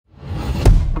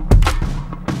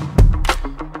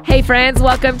Hey friends,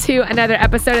 welcome to another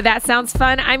episode of That Sounds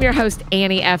Fun. I'm your host,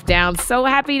 Annie F. Downs. So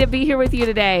happy to be here with you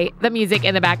today. The music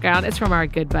in the background is from our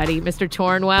good buddy, Mr.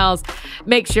 Torrin Wells.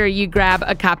 Make sure you grab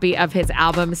a copy of his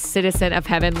album, Citizen of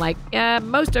Heaven, like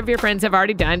most of your friends have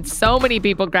already done. So many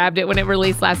people grabbed it when it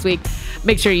released last week.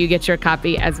 Make sure you get your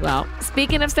copy as well.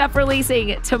 Speaking of stuff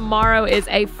releasing, tomorrow is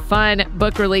a fun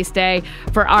book release day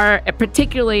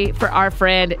particularly for our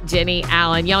friend, Jennie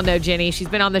Allen. Y'all know Jennie. She's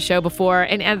been on the show before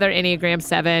and other Enneagram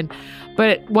 7.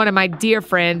 But one of my dear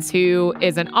friends who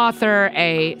is an author,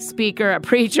 a speaker, a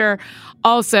preacher,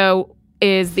 also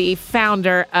is the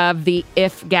founder of the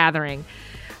If Gathering.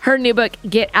 Her new book,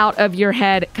 Get Out of Your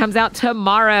Head, comes out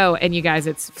tomorrow. And you guys,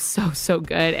 it's so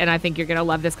good. And I think you're going to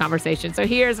love this conversation. So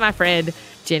here's my friend,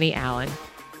 Jennie Allen.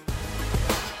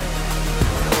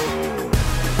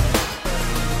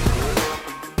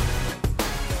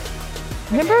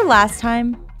 Remember last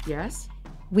time? Yes.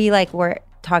 We were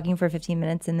talking for 15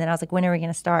 minutes and then I was like, when are we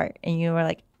going to start? And you were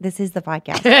like, this is the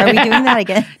podcast. Are we doing that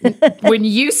again? When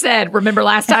you said, remember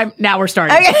last time, now we're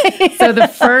starting. Okay. So the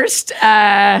first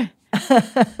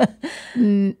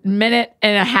minute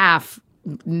and a half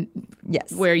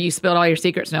yes, where you spilled all your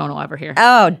secrets, no one will ever hear.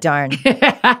 Oh, darn.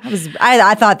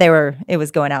 I thought it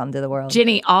was going out into the world.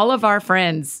 Jennie, all of our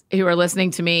friends who are listening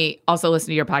to me also listen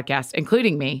to your podcast,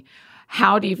 including me.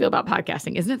 How do you feel about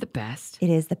podcasting? Isn't it the best? It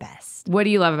is the best. What do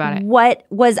you love about it? What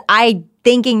was I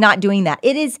thinking not doing that?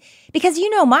 It is because,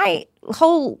 my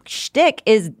whole shtick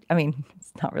is,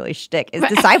 it's not really shtick, it's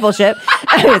discipleship.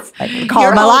 It's call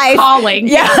Your my whole life. calling.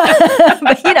 Yeah.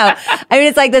 But,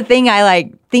 it's like the thing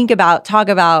I think about, talk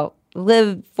about,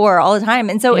 live for all the time.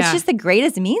 And so it's just the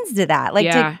greatest means to that.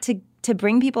 To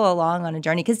bring people along on a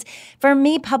journey. Because for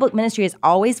me, public ministry has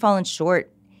always fallen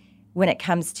short when it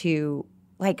comes to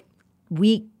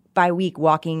week by week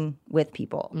walking with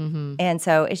people. Mm-hmm. And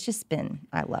so it's just been,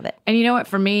 I love it. And you know what?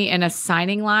 For me, in a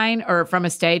signing line or from a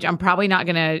stage, I'm probably not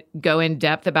going to go in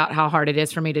depth about how hard it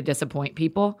is for me to disappoint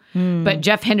people. But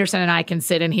Jeff Henderson and I can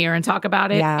sit in here and talk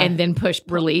about it and then push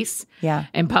release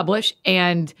and publish.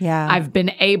 And I've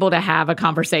been able to have a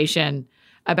conversation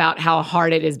about how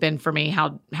hard it has been for me,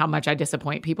 how much I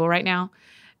disappoint people right now.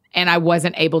 And I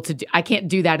wasn't able to I can't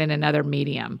do that in another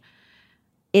medium.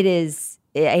 It is,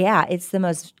 it's the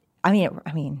most,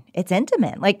 it's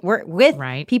intimate. We're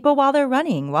with people while they're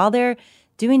running, while they're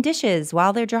doing dishes,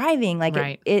 while they're driving.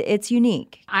 It's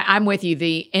unique. I'm with you.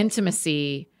 The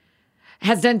intimacy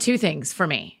has done two things for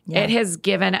me. Yeah. It has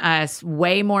given us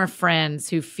way more friends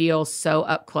who feel so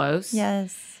up close.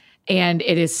 Yes. And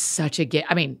it is such a gift.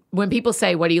 When people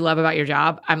say, what do you love about your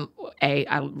job?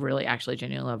 I really actually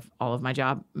genuinely love all of my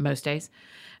job most days.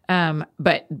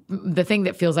 But the thing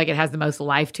that feels like it has the most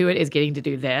life to it is getting to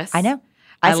do this. I know.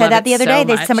 I said that the other day.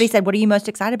 Somebody said, what are you most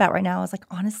excited about right now? I was like,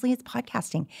 honestly, it's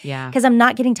podcasting. Yeah. Because I'm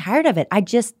not getting tired of it. And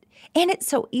it's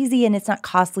so easy and it's not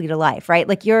costly to life, right?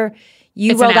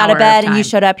 You rolled out of bed and you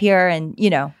showed up here and,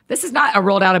 This is not a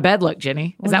rolled out of bed look,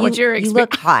 Jennie. Is that what you're experiencing? You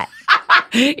look hot.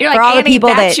 You're like, for all Annie, the people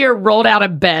that's your rolled out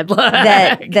of bed look.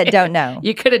 that don't know.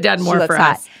 You could have done more for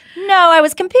us. No, I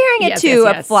was comparing it to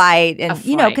a flight and,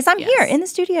 because I'm here in the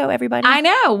studio, everybody. I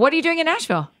know. What are you doing in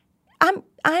Nashville?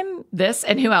 I'm this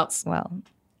and who else? Well,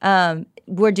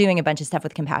 we're doing a bunch of stuff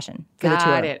with Compassion for the tour.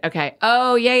 Got it. Okay.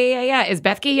 Oh, yeah. Is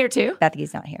Bethke here too?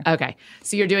 Bethke's not here. Okay.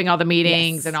 So you're doing all the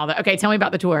meetings and all that. Okay. Tell me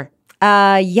about the tour.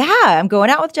 I'm going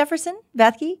out with Jefferson,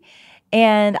 Bethke.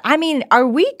 And are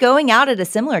we going out at a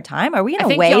similar time? Are we in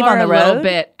a wave on the road? A little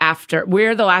bit after.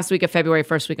 We're the last week of February,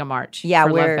 first week of March. Yeah,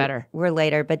 we're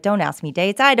later, but don't ask me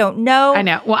dates. I don't know. I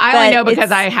know. Well, I only know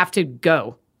because I have to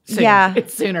go soon. Yeah.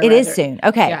 It's sooner. It is soon.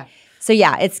 Okay. Yeah. So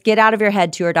it's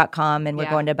getoutofyourheadtour.com and we're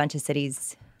going to a bunch of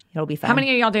cities. It'll be fun. How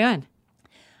many are y'all doing?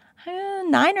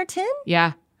 9 or 10?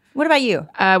 Yeah. What about you?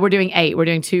 We're doing 8. We're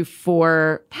doing 2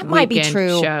 4 that might be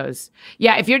true. shows.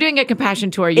 Yeah, if you're doing a Compassion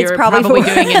tour, you're probably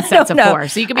doing in sets of 4.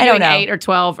 So you could be doing 8 or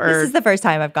 12. This is the first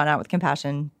time I've gone out with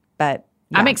Compassion, but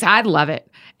I'm excited. I love it.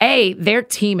 Their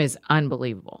team is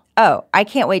unbelievable. Oh, I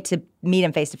can't wait to meet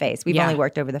them face to face. We've only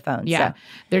worked over the phone. Yeah, so.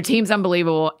 Their team's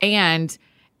unbelievable, and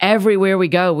everywhere we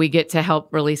go, we get to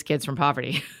help release kids from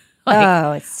poverty.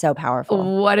 It's so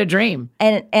powerful. What a dream.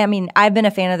 And I've been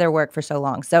a fan of their work for so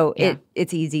long, so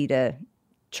it's easy to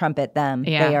trumpet them.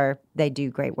 Yeah. They are they do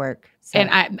great work. So.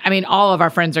 And I mean, all of our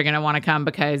friends are going to want to come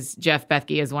because Jeff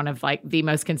Bethke is one of like the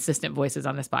most consistent voices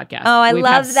on this podcast. Oh, I We've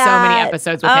love had that. so many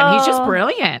episodes with him. He's just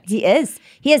brilliant. He is.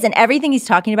 And everything he's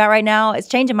talking about right now is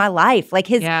changing my life. Like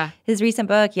his recent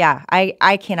book. Yeah.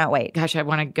 I cannot wait. Gosh, I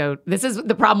want to go. This is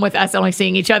the problem with us only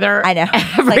seeing each other. I know.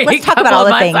 Every let's talk about all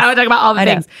the things. I want to talk about all the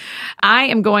things. I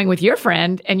am going with your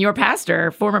friend and your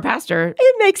pastor, former pastor.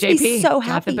 It makes JP, me so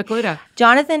happy. Jonathan Pokluda.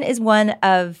 Jonathan is one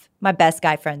of my best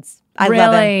guy friends. I Really?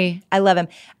 love him. I love him.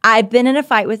 I've been in a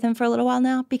fight with him for a little while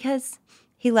now because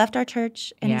he left our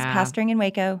church and he's pastoring in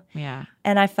Waco. Yeah.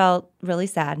 And I felt really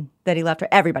sad that he left.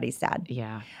 Everybody's sad.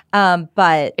 Yeah.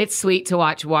 But it's sweet to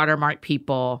watch Watermark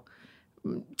people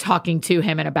talking to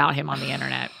him and about him on the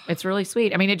internet. It's really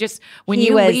sweet. I mean, it just, when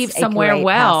you leave somewhere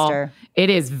well, it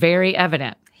is very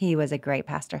evident. He was a great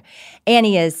pastor. And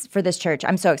he is for this church.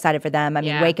 I'm so excited for them. I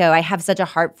mean, Waco, I have such a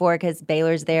heart for because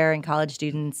Baylor's there and college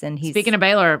students. And Speaking of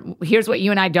Baylor, here's what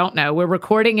you and I don't know. We're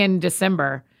recording in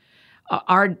December.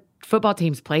 Our football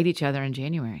teams played each other in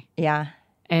January. Yeah.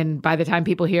 And by the time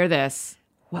people hear this,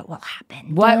 what will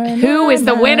happen? Who is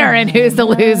the winner and who's the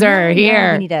loser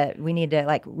here? We need to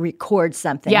like record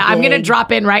something. Yeah, big. I'm going to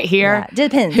drop in right here. Yeah.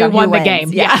 Depends who on won who the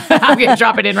game. Yeah, I'm going to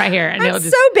drop it in right here. And I'm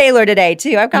so Baylor today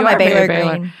too. I've got my Baylor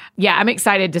green. Yeah, I'm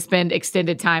excited to spend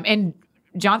extended time. And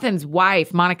Jonathan's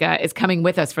wife, Monica, is coming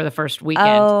with us for the first weekend.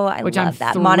 Oh, I which love I'm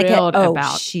that. thrilled Monica,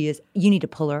 about. She is. You need to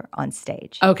pull her on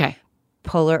stage. Okay.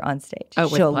 Pull her on stage. Oh,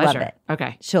 with She'll pleasure. love it.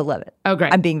 Okay. She'll love it. Oh,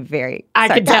 great. I'm being very I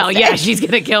sarcastic. can tell. Yeah, she's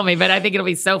going to kill me, but I think it'll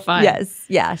be so fun. Yes.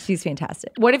 Yeah, she's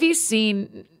fantastic. What have you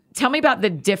seen? Tell me about the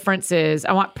differences.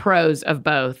 I want pros of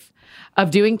both,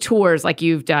 of doing tours like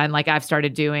you've done, like I've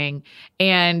started doing,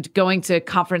 and going to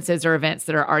conferences or events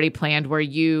that are already planned where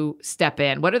you step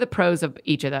in. What are the pros of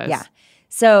each of those? Yeah.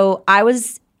 So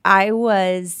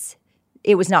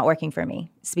it was not working for me.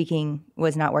 Speaking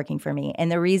was not working for me.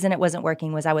 And the reason it wasn't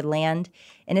working was I would land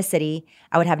in a city.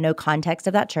 I would have no context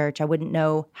of that church. I wouldn't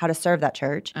know how to serve that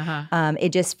church. It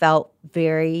just felt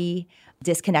very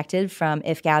disconnected from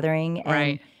If Gathering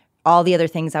and all the other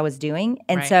things I was doing.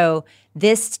 And so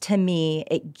this, to me,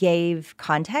 it gave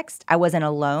context. I wasn't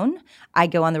alone. I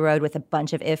go on the road with a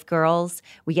bunch of If girls.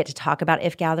 We get to talk about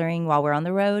If Gathering while we're on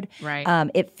the road.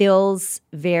 It feels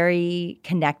very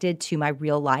connected to my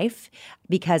real life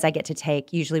because I get to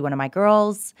take usually one of my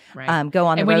girls, go on the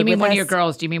road. And when you mean with one us. of your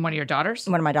girls, do you mean one of your daughters?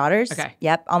 One of my daughters. Okay.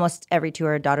 Yep. Almost every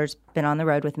tour daughter's been on the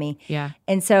road with me. Yeah.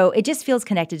 And so it just feels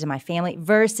connected to my family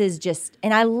versus just,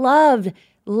 and I love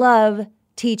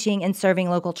teaching and serving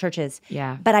local churches.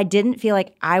 Yeah. But I didn't feel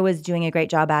like I was doing a great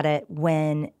job at it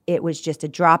when it was just a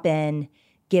drop in,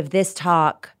 give this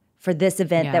talk for this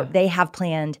event that they have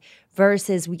planned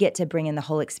versus we get to bring in the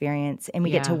whole experience and we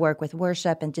get to work with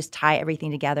worship and just tie everything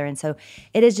together. And so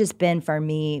it has just been for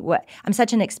me, I'm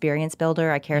such an experience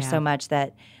builder. I care so much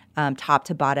that top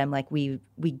to bottom, like we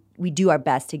do our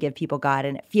best to give people God.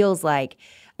 And it feels like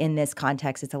in this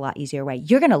context, it's a lot easier way.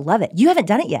 You're going to love it. You haven't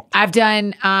done it yet. I've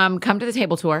done Come to the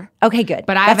Table tour. Okay, good.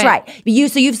 But that's right.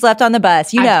 So you've slept on the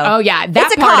bus. You know. Oh yeah,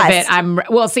 that part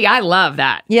of it. See, I love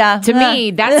that. Yeah. To me,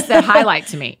 that's the highlight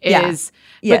to me is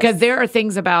because there are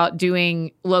things about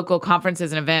doing local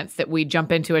conferences and events that we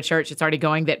jump into a church that's already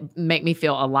going that make me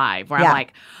feel alive. Where I'm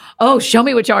like, oh, show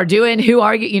me what y'all are doing. Who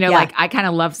are you? You know, like I kind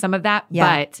of love some of that.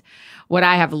 Yeah. But what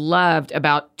I have loved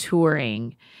about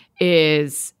touring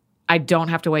is I don't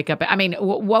have to wake up. I mean,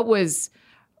 what was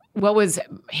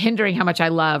hindering how much I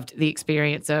loved the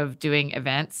experience of doing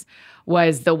events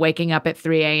was the waking up at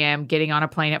 3 a.m., getting on a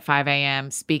plane at 5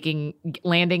 a.m., speaking,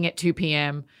 landing at 2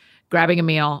 p.m., grabbing a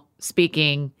meal,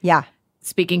 speaking. Yeah.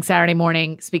 Speaking Saturday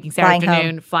morning, speaking Saturday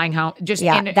afternoon, flying home. Just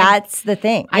that's the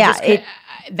thing.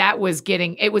 That was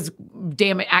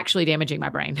actually damaging my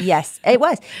brain. Yes, it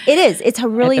was. It is. It's a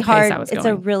really hard. It's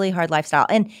a really hard lifestyle,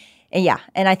 and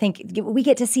I think we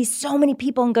get to see so many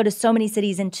people and go to so many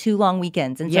cities in 2 long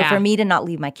weekends, and so for me to not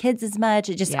leave my kids as much,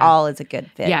 it just all is a good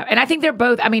fit. Yeah, and I think they're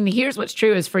both. I mean, here's what's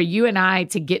true: is for you and I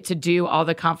to get to do all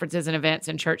the conferences and events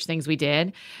and church things we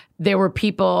did, there were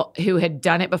people who had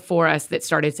done it before us that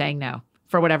started saying no.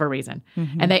 For whatever reason.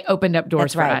 Mm-hmm. And they opened up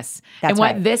doors for us. And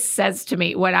what this says to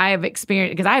me, what I have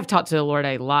experienced, because I have talked to the Lord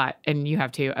a lot, and you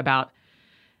have too, about,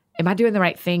 am I doing the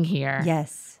right thing here?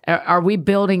 Yes. Are we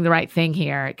building the right thing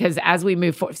here? Because as we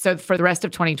move forward, so for the rest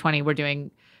of 2020, we're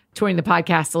touring the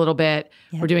podcast a little bit.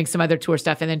 Yeah. We're doing some other tour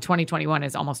stuff. And then 2021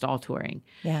 is almost all touring.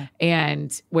 Yeah.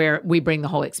 And where we bring the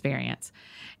whole experience.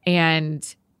 And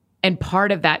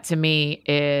part of that to me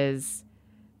is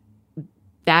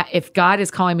that if God is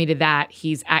calling me to that,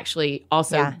 he's actually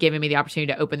also giving me the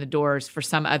opportunity to open the doors for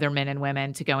some other men and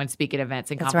women to go and speak at events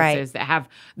and conferences that have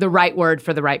the right word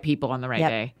for the right people on the right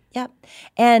day. Yep.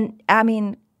 And I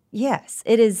mean, yes,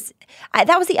 it is.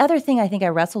 That was the other thing I think I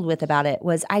wrestled with about it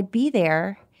was I'd be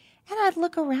there and I'd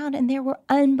look around and there were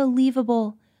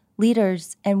unbelievable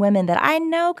leaders and women that I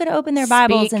know could open their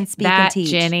Bibles and speak and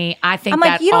teach. Jenny, I think I'm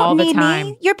like, that you all don't the need time.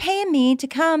 me. You're paying me to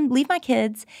come leave my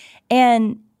kids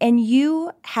and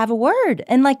you have a word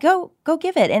and like go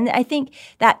give it. And I think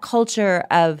that culture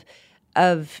of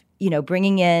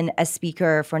bringing in a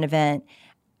speaker for an event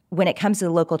when it comes to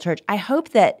the local church, I hope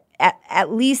that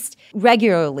at least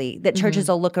regularly that churches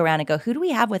will look around and go, who do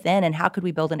we have within and how could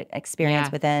we build an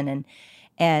experience within?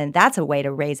 And that's a way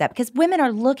to raise up because women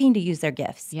are looking to use their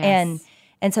gifts. Yes.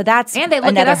 And so that's and they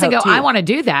look at us and go, I want to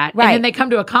do that. Right. And then they come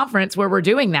to a conference where we're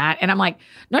doing that. And I'm like,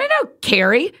 no,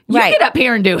 Carrie, you get up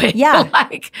here and do it. Yeah.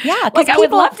 like I would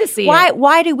love to see it.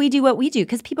 Why do we do what we do?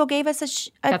 Because people gave us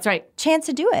that's right. chance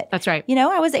to do it. That's right.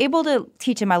 I was able to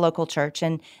teach in my local church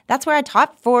and that's where I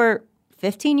taught for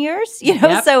 15 years,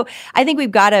 So I think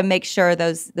we've got to make sure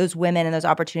those women and those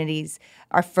opportunities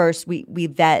are first. We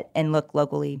vet and look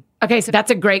locally. Okay, so that's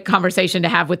a great conversation to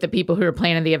have with the people who are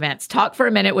planning the events. Talk for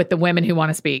a minute with the women who want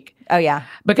to speak. Oh, yeah.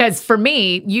 Because for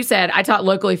me, you said I taught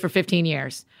locally for 15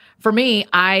 years. For me,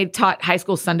 I taught high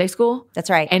school Sunday school.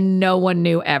 That's right. And no one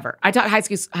knew ever. I taught high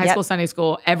school Sunday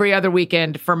school every other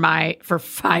weekend for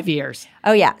 5 years.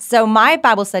 Oh, yeah. So my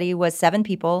Bible study was 7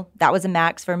 people. That was a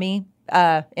max for me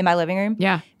in my living room.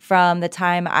 Yeah. From the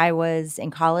time I was in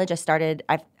college,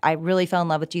 I really fell in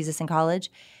love with Jesus in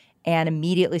college. And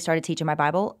immediately started teaching my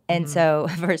Bible. And so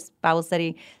first Bible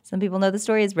study, some people know the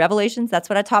story is Revelations. That's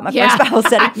what I taught my first Bible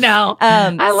study. I know.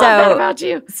 I love that about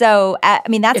you. So, that's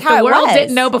if how it was. the world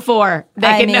didn't know before,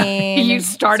 they know you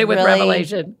started with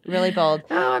Revelation. Really bold.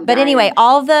 Oh, but anyway,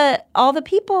 all the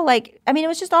people, it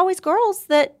was just always girls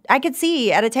that I could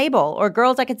see at a table or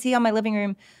girls I could see on my living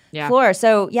room floor.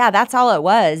 So, that's all it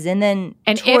was. And then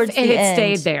towards if it the had end,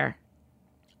 stayed there.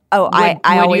 Oh, I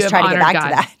always try to get back to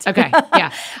that. Okay,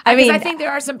 yeah. I think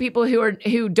there are some people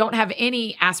who don't have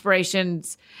any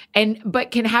aspirations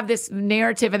but can have this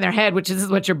narrative in their head, which is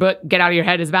what your book Get Out of Your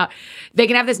Head is about. They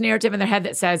can have this narrative in their head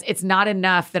that says it's not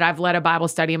enough that I've led a Bible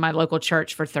study in my local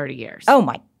church for 30 years. Oh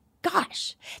my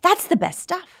gosh, that's the best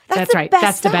stuff. That's right.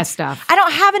 That's the best stuff. I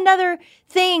don't have another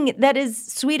thing that is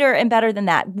sweeter and better than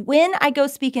that. When I go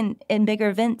speak in bigger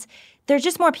events, there's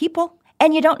just more people.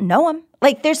 And you don't know them.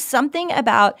 There's something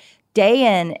about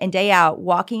day in and day out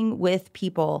walking with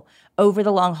people over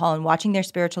the long haul and watching their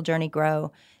spiritual journey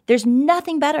grow. There's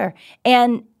nothing better.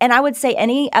 And I would say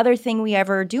any other thing we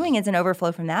ever doing is an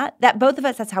overflow from that. That both of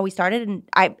us, that's how we started. And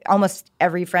almost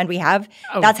every friend we have,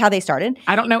 that's how they started.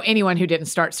 I don't know anyone who didn't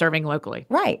start serving locally.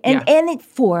 Right. And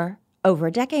for over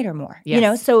a decade or more.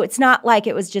 Yes. So it's not like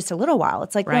it was just a little while.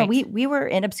 It's like, right. no, we were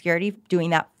in obscurity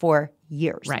doing that for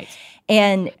years. Right.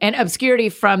 And obscurity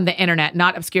from the internet,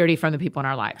 not obscurity from the people in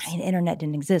our lives. The internet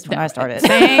didn't exist when I started.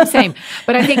 Same.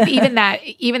 But I think even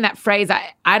that phrase,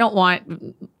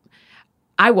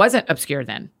 I wasn't obscure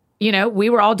then. We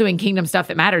were all doing kingdom stuff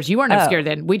that matters. You weren't obscure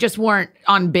then. We just weren't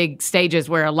on big stages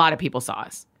where a lot of people saw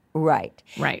us. Right.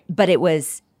 Right. But it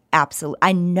was absolute.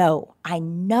 I know. I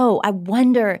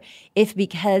wonder if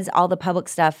because all the public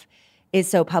stuff is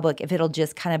so public, if it'll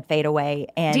just kind of fade away.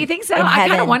 And do you think so? I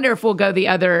kind of wonder if we'll go the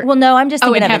other. Well, no, I'm just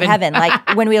thinking of heaven.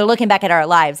 When we were looking back at our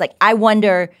lives, I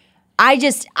wonder.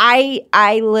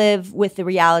 I live with the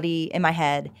reality in my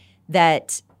head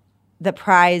that the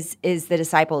prize is the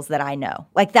disciples that I know.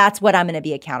 That's what I'm going to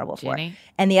be accountable for. Jenny?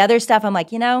 And the other stuff, I'm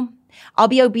I'll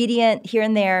be obedient here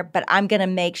and there, but I'm going to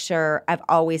make sure I've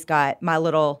always got my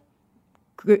little,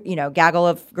 gaggle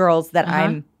of girls that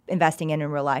I'm investing in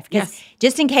real life. Because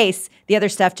just in case the other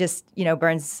stuff just,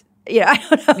 burns, I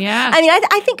don't know. Yeah.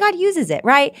 I think God uses it,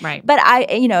 right? Right. But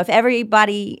if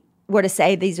everybody were to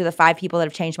say these are the 5 people that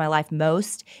have changed my life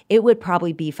most, it would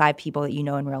probably be 5 people that you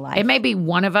know in real life. It may be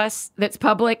one of us that's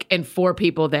public and 4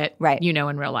 people that you know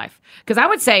in real life. Because I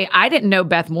would say I didn't know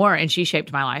Beth Moore and she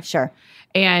shaped my life. Sure.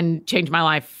 And changed my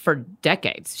life for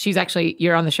decades. She's actually,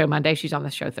 you're on the show Monday. She's on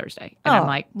the show Thursday. And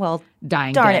I'm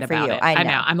dying darn dead it for about you. it. I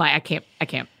know. I'm like, I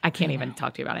can't even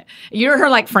talk to you about it. You're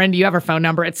her friend. You have her phone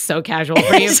number. It's so casual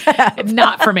for you.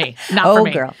 Not for me. Not for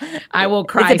me. Girl. I will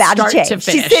cry it's about start to finish.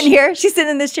 She's sitting here. She's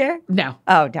sitting in this chair. No.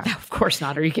 Oh, darn. No, of course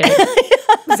not. Are you kidding?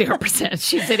 0%.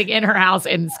 She's sitting in her house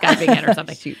and Skyping in or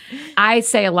something. Shoot. I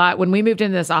say a lot. When we moved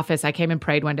into this office, I came and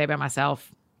prayed one day by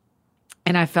myself.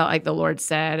 And I felt like the Lord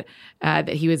said that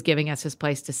he was giving us his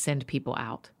place to send people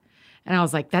out. And I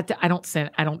was like, I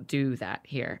don't do that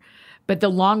here. But the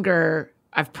longer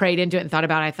I've prayed into it and thought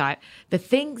about it, I thought the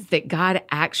things that God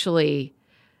actually,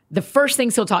 the first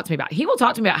things he'll talk to me about, he will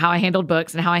talk to me about how I handled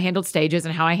books and how I handled stages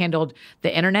and how I handled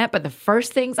the internet. But the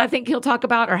first things I think he'll talk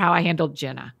about are how I handled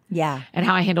Jenna. Yeah. And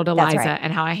how I handled Eliza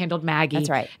and how I handled Maggie. That's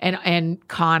right. And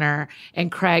Connor and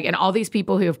Craig and all these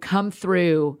people who have come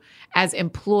through as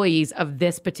employees of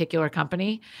this particular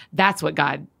company. That's what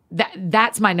God,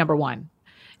 that's my number one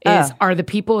are the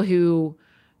people who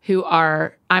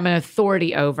are, I'm an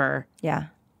authority over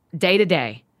day to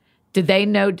day. Do they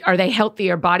know, are they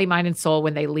healthier body, mind, and soul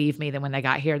when they leave me than when they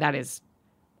got here? That is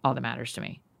all that matters to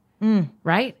me.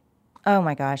 Right? Oh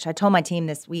my gosh. I told my team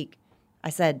this week,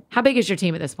 I said, how big is your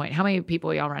team at this point? How many people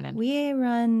are y'all running? We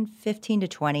run 15 to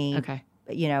 20. Okay.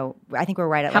 You know, I think we're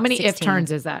right at how many 16. if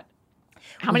turns is that?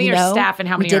 How many are staff and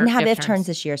how many we didn't have if turns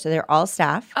this year, so they're all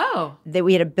staff. Oh.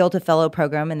 We had built a fellow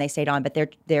program and they stayed on, but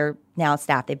they're now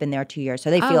staff. They've been there 2 years, so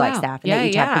they feel like staff and they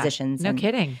each have positions. No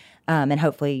kidding. And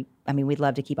hopefully, I mean, we'd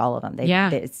love to keep all of them.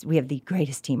 We have the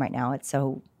greatest team right now. It's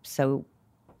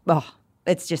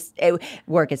it's just,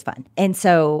 work is fun. And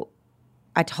so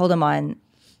I told them on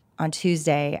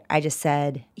Tuesday, I just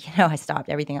said, I stopped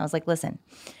everything. I was like, listen,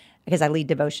 because I lead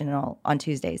devotional on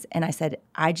Tuesdays. And I said,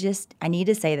 I need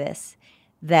to say this,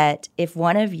 that if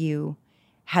one of you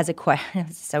has a question,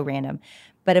 it's so random,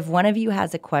 but if one of you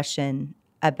has a question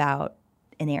about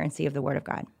inerrancy of the Word of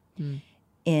God,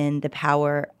 in the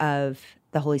power of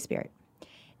the Holy Spirit.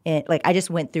 I just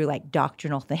went through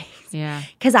doctrinal things. Yeah.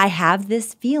 Because I have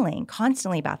this feeling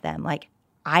constantly about them.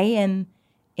 I am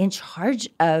in charge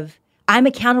of, I'm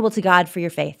accountable to God for your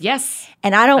faith. Yes.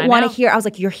 And I don't want to hear, I was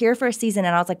like, you're here for a season.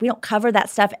 And I was like, we don't cover that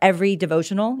stuff every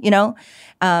devotional,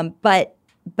 but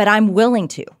I'm willing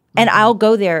to. And I'll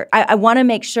go there. I want to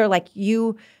make sure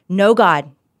you know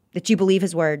God, that you believe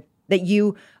his word, that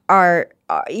you are,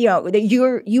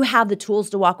 that you have the tools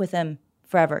to walk with him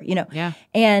forever, Yeah.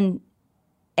 And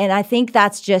I think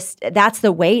that's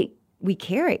the weight we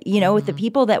carry, with the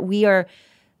people that we are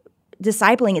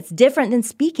discipling. It's different than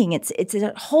speaking. It's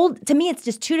a whole, to me, it's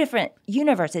just two different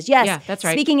universes. Yes. Yeah, that's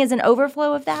right. Speaking is an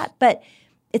overflow of that, but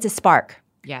it's a spark.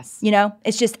 Yes.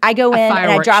 It's just, I go in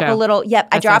and I drop a little,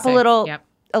 I drop a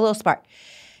little spark.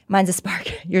 Mine's a spark.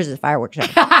 Yours is a fireworks show.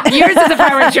 Yours is a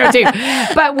fireworks show too.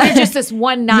 But we're just this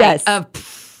one night of,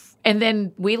 and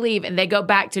then we leave and they go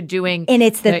back to doing and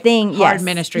it's the thing, hard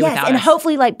ministry without and us.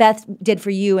 Hopefully like Beth did for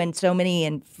you and so many,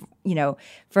 and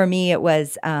for me it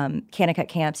was Kanakuk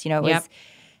camps, it was,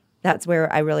 that's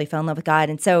where I really fell in love with God.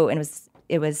 And so, and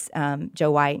it was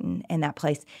Joe White and that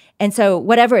place. And so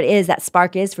whatever it is that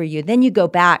spark is for you, then you go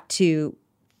back to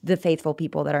the faithful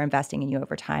people that are investing in you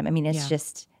over time. I mean, it's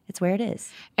just, it's where it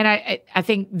is. And I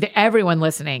think that everyone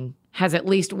listening has at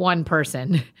least one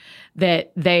person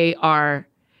that they are,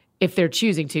 if they're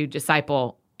choosing to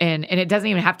disciple, and it doesn't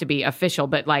even have to be official,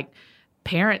 but like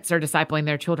parents are discipling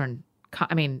their children.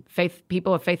 I mean,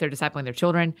 people of faith are discipling their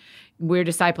children. We're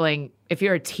discipling, if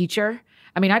you're a teacher,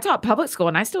 I mean, I taught public school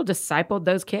and I still discipled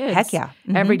those kids. Heck yeah.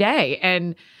 Mm-hmm. Every day.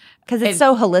 And because it's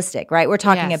so holistic, right? We're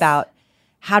talking about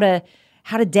how to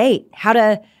date, how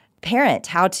to parent,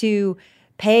 how to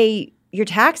pay your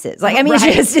taxes. Like, I mean,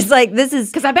 it's just like, this is...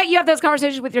 Because I bet you have those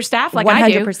conversations with your staff like 100%.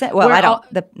 I do. Well, I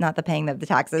don't, not the paying of the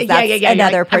taxes. That's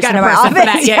another person in my office.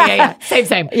 office. Yeah.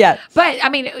 Same. Yeah. But I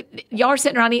mean, y'all are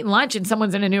sitting around eating lunch and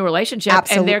someone's in a new relationship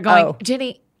and they're going,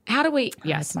 Jenny, how do we...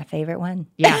 Yes. That's my favorite one.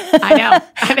 Yeah, I know.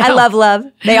 I love.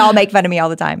 They all make fun of me all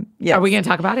the time. Yes. Are we going to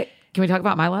talk about it? Can we talk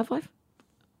about my love life?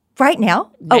 Right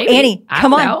now? Maybe. Oh, Annie,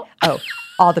 come on. Know. Oh,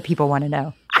 all the people want to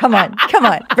know. Come on,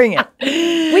 bring it.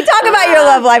 We talk about your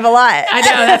love life a lot. I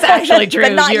know, that's actually true.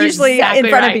 But not usually in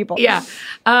front of people. Yeah.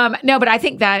 No, but I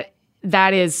think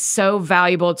that is so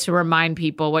valuable to remind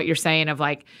people what you're saying of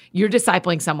like, you're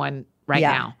discipling someone right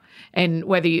now. And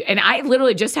whether you, and I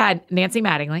literally just had Nancy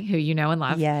Mattingly, who you know and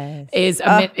love,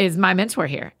 is my mentor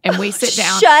here. And we sit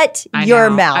down. Shut your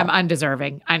mouth. I'm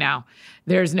undeserving. I know.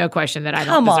 There's no question that I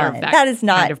don't deserve that is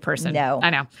not, kind of person. No.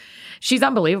 I know. She's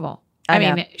unbelievable. I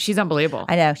mean, she's unbelievable.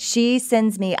 I know. She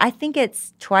sends me, I think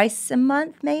it's twice a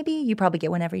month, maybe. You probably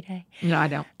get one every day. No, I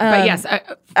don't. But yes.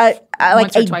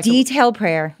 Like a detailed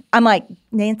prayer. I'm like,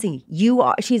 Nancy,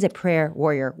 she's a prayer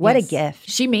warrior. What a gift.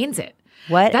 She means it.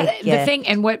 What a gift. The thing,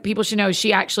 and what people should know is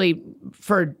she actually,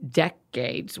 for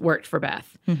decades, worked for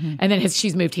Beth. Mm-hmm. And then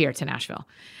she's moved here to Nashville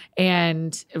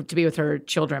and to be with her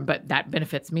children. But that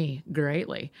benefits me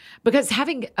greatly. Because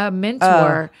having a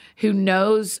mentor who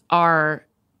knows our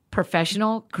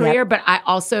professional career, but I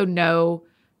also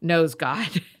knows God.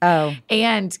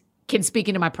 And can speak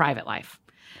into my private life.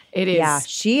 It is. Yeah,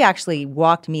 she actually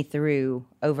walked me through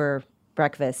over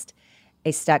breakfast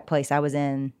a stuck place I was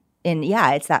in And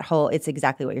yeah, it's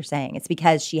exactly what you're saying. It's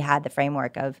because she had the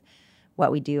framework of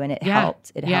what we do, and it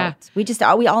helped. It helped.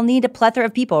 We all need a plethora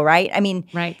of people, right? I mean,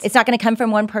 it's not going to come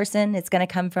from one person. It's going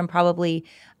to come from probably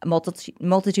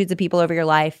multitudes of people over your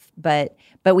life, but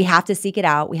we have to seek it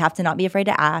out. We have to not be afraid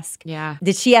to ask. Yeah.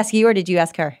 Did she ask you or did you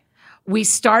ask her? We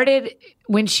started,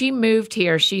 when she moved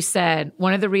here, she said,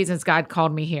 one of the reasons God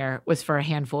called me here was for a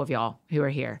handful of y'all who are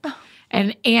here.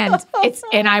 And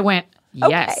I went,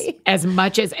 yes, okay. As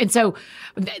much as, and so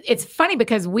it's funny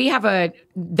because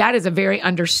that is a very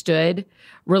understood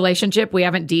relationship. We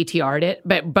haven't DTR'd it,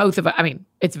 but both of us, I mean,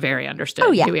 it's very understood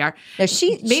who we are. No, Meanwhile,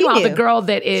 she knew. The girl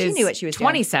that is she knew what she was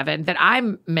 27 doing. that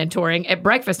I'm mentoring at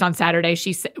breakfast on Saturday,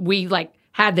 we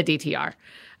had the DTR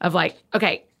of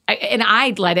okay, and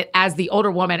I led it as the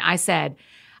older woman. I said,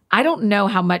 I don't know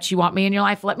how much you want me in your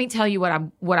life. Let me tell you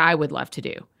what I would love to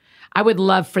do. I would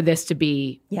love for this to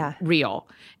be real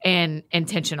and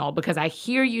intentional, because I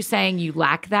hear you saying you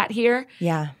lack that here.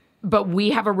 Yeah. But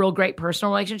we have a real great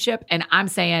personal relationship, and I'm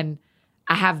saying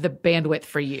I have the bandwidth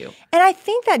for you. And I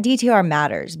think that DTR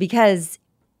matters because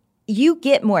you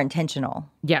get more intentional.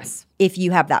 Yes. If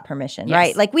you have that permission,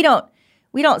 right? Like we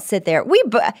don't sit there.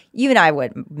 You and I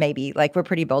would maybe, we're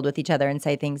pretty bold with each other and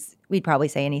say things. We'd probably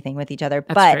say anything with each other.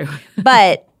 That's true.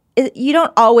 But you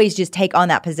don't always just take on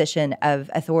that position of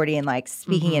authority and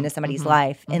speaking into somebody's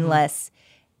life unless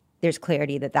there's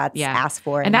clarity that that's asked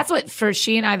for. And that's what, for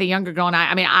she and I, the younger girl and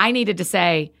I needed to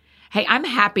say, hey, I'm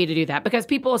happy to do that, because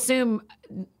people assume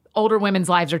older women's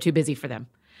lives are too busy for them.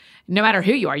 No matter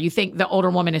who you are, you think the older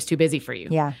woman is too busy for you.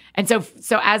 Yeah. And so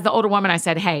as the older woman, I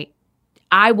said, hey,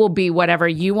 I will be whatever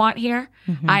you want here.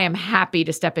 I am happy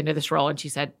to step into this role. And she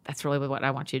said, that's really what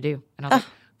I want you to do. And I was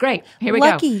like, great, here we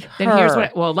lucky go. Her then here's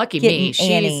lucky me.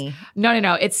 Annie.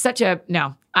 No. It's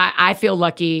I feel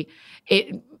lucky.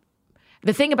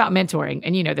 The thing about mentoring,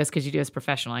 and you know this because you do this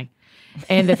professionally,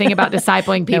 and the thing about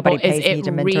discipling people is it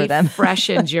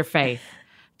refreshes your faith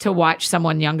to watch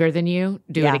someone younger than you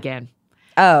do it again.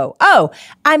 Oh,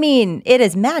 I mean, it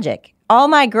is magic. All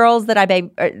my girls that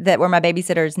were my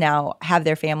babysitters now have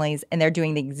their families, and they're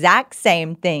doing the exact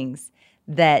same things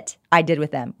that I did with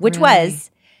them, which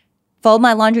was fold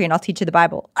my laundry and I'll teach you the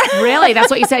Bible. Really? That's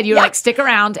what you said? You were stick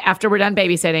around after we're done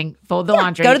babysitting, fold the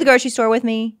laundry. Go to the grocery store with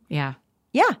me. Yeah.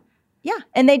 Yeah.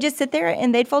 And they'd just sit there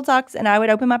and they'd fold socks and I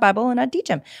would open my Bible and I'd teach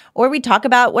them. Or we'd talk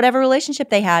about whatever relationship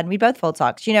they had and we'd both fold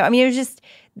socks. It was just,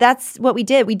 that's what we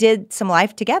did. We did some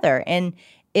life together, and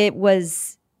it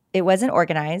wasn't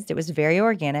organized. It was very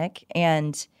organic,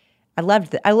 and I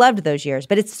loved those years.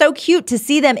 But it's so cute to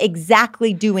see them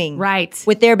exactly doing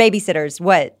with their babysitters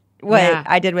what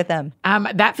I did with them.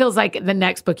 That feels like the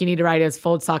next book you need to write is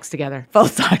Fold Socks Together.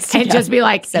 Fold Socks Together. And just be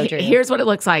like, so here's what it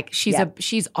looks like.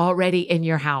 She's already in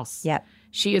your house. Yep.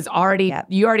 She is already,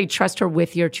 you already trust her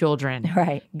with your children.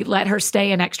 Right. Let her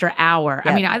stay an extra hour.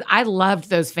 Yep. I mean, I loved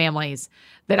those families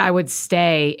that I would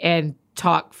stay and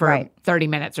talk for 30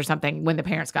 minutes or something when the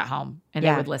parents got home and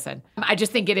they would listen. I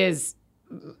just think it is,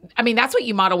 that's what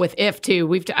you model with IF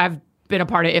too. I've been a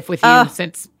part of IF with you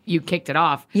since you kicked it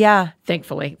off. Yeah.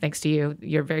 Thankfully, thanks to you.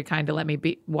 You're very kind to let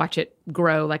me watch it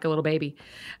grow like a little baby.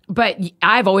 But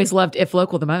I've always loved IF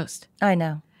Local the most. I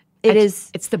know. It's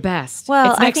the best.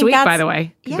 Well, it's next week, by the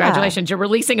way. Congratulations. You're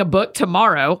releasing a book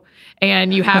tomorrow,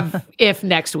 and you have IF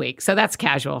next week. So that's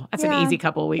casual. That's an easy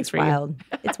couple of weeks for you.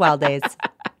 It's wild days.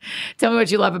 Tell me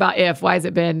what you love about IF. Why has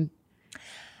it been?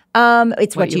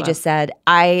 It's what you just said.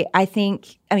 I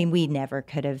think, we never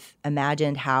could have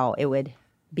imagined how it would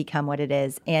become what it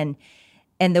is. And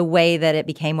the way that it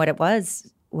became what it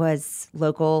was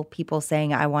local people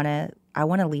saying, I want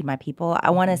to lead my people.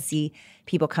 I want to see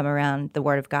people come around the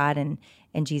Word of God and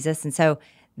Jesus. And so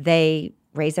they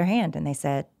raised their hand and they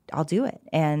said, I'll do it.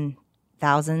 And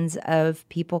thousands of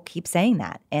people keep saying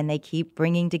that. And they keep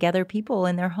bringing together people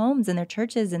in their homes and their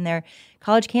churches and their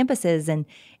college campuses. And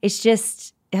it's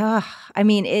just, I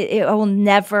will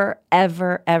never,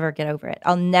 ever, ever get over it.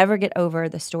 I'll never get over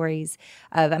the stories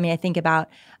of, I think about,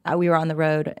 we were on the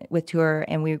road with tour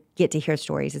and we get to hear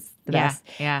stories. It's the best.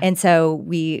 Yeah. And so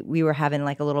we were having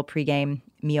like a little pregame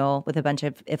meal with a bunch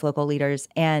of IF Local leaders.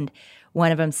 And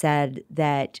one of them said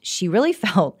that she really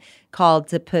felt called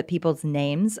to put people's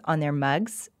names on their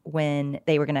mugs when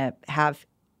they were going to have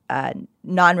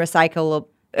non-recyclable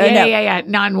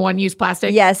non-one-use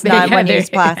plastic. Yes, non-one-use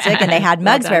plastic. And they had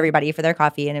mugs for everybody for their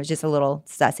coffee. And it was just a little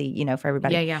sussy, for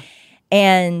everybody. Yeah.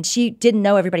 And she didn't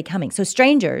know everybody coming. So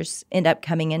strangers end up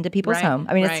coming into people's home.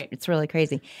 It's really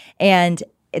crazy. And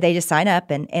they just sign up.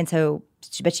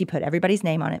 But she put everybody's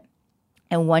name on it.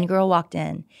 And one girl walked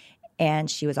in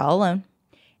and she was all alone.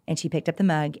 And she picked up the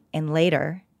mug and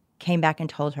later came back and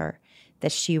told her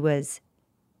that she was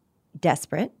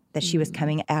desperate, that she was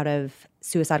coming out of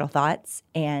suicidal thoughts.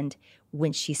 And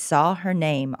when she saw her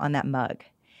name on that mug,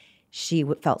 she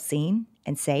felt seen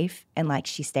and safe, and like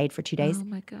she stayed for 2 days. Oh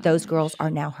my gosh. Those girls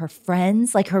are now her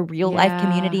friends, like her real life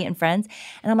community and friends.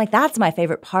 And I'm like, that's my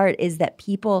favorite part, is that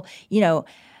people,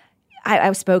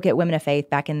 I spoke at Women of Faith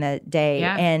back in the day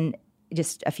and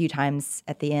just a few times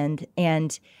at the end.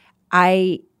 And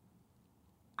I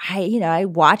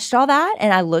watched all that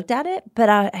and I looked at it, but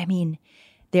I mean,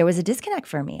 there was a disconnect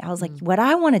for me. I was like, what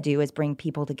I want to do is bring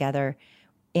people together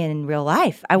in real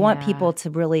life. I want people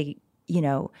to really,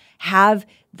 have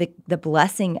the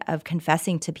blessing of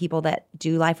confessing to people that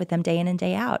do life with them day in and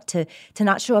day out, to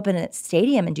not show up in a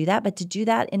stadium and do that, but to do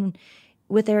that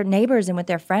with their neighbors and with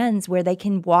their friends, where they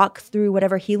can walk through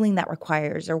whatever healing that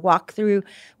requires, or walk through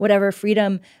whatever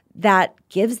freedom that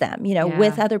gives them,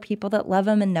 with other people that love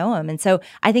them and know them. And so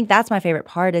I think that's my favorite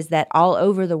part, is that all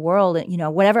over the world,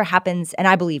 whatever happens, and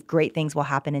I believe great things will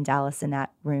happen in Dallas in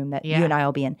that room that you and I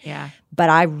will be in. Yeah. But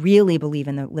I really believe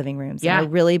in the living rooms. Yeah. And I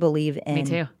really believe in Me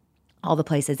too. all the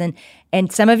places.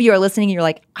 And some of you are listening and you're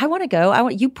like, I want to go.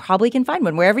 You probably can find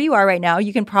one. Wherever you are right now,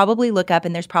 you can probably look up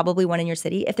and there's probably one in your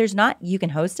city. If there's not, you can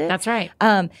host it. That's right.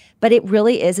 But it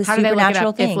really is a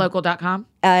supernatural thing. Iflocal.com?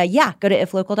 Go to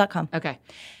iflocal.com. Okay.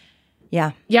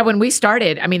 Yeah. Yeah, when we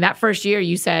started, that first year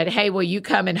you said, hey, will you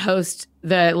come and host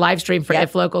the live stream for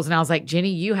If Locals? And I was like,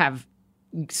 Jenny, you have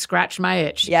scratched my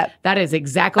itch. Yep. That is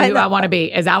exactly who I want to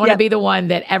be. I want to be the one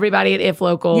that everybody at If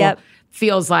Local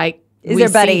feels like is we their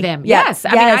buddy. See them. Yep. Yes.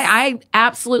 I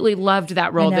absolutely loved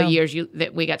that role the years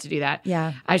that we got to do that.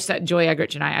 Yeah. I just thought, Joy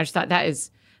Eggerichs and I just thought that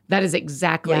is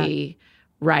exactly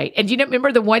right. And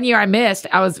remember the one year I missed,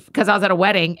 because I was at a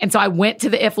wedding. And so I went to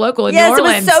the If Local in New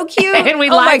Orleans. It was so cute. And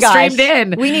we live streamed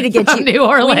in. We need to get you New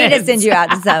Orleans. We need to send you out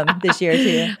to some this year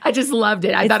too. I just loved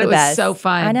it. I thought it was so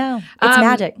fun. I know. It's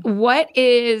magic.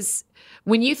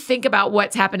 When you think about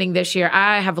what's happening this year,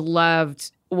 I have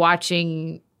loved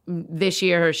watching this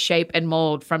year shape and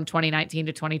mold from 2019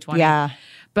 to 2020. Yeah.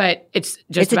 But it's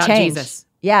about Jesus.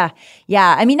 Yeah.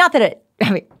 Yeah. Not that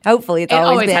hopefully it's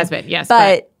always been. Has been, yes.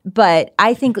 But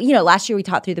I think, last year we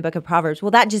taught through the book of Proverbs.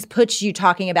 Well, that just puts you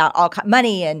talking about all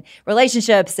money and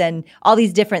relationships and all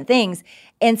these different things.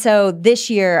 And so this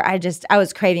year I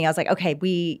was craving. I was like, okay,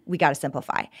 we got to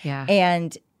simplify. Yeah.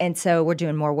 And so we're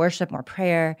doing more worship, more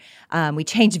prayer. We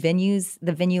changed venues.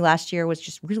 The venue last year was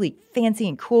just really fancy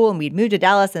and cool. And we'd moved to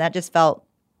Dallas, and that just felt.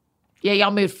 Yeah, y'all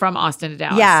moved from Austin to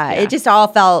Dallas. Yeah, it just all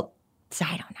felt,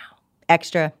 I don't know,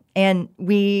 extra. And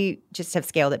we just have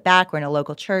scaled it back. We're in a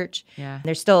local church. Yeah.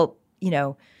 There's still,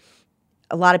 a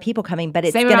lot of people coming, but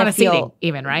it's going to feel seating,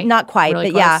 even, right? Not quite,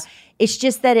 really but close. it's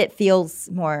just that it feels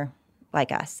more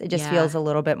like us. It just feels a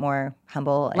little bit more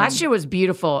humble. Last year was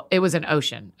beautiful. It was an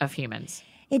ocean of humans.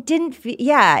 It didn't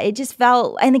it just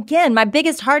felt, and again, my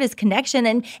biggest heart is connection.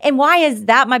 And why is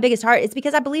that my biggest heart? It's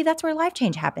because I believe that's where life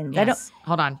change happens. Yes.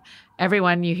 Hold on.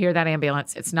 Everyone, you hear that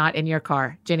ambulance. It's not in your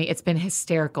car. Jenny, it's been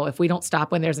hysterical. If we don't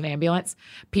stop when there's an ambulance,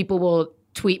 people will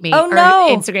tweet me or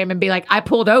Instagram and be like, I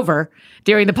pulled over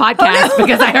during the podcast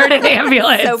because I heard an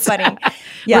ambulance. So funny.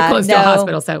 Yeah, we're close to a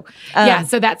hospital. So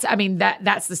so that's,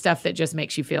 that's the stuff that just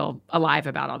makes you feel alive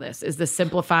about all this, is the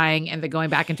simplifying and the going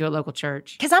back into a local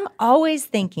church. Because I'm always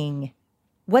thinking,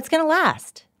 what's going to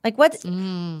last? Like what's,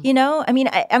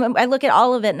 I look at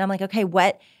all of it and I'm like, okay,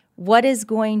 what is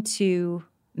going to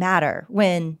matter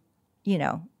when,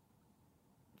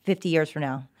 50 years from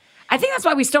now? I think that's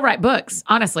why we still write books,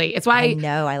 honestly. It's why I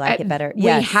know I like it better. We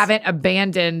haven't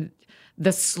abandoned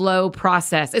the slow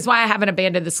process. It's why I haven't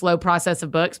abandoned the slow process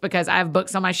of books, because I have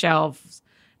books on my shelves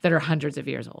that are hundreds of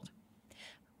years old.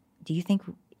 Do you think,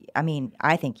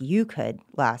 I think you could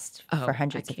last for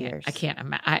hundreds of years. I can't.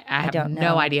 I have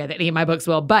no idea that any of my books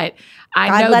will, but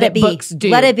I know let that it be. Books do.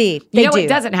 Let it be. You know what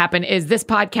doesn't happen is this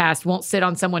podcast won't sit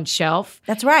on someone's shelf.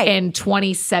 That's right. In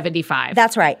 2075.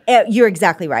 That's right. You're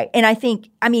exactly right. And I think,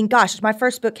 my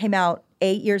first book came out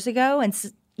 8 years ago, and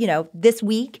this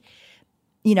week,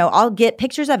 I'll get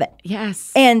pictures of it.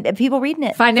 Yes. And people reading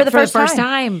it Find for it the for first the first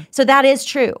time. So that is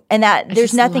true. And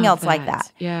there's nothing else like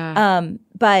that. Yeah.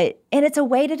 And it's a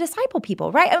way to disciple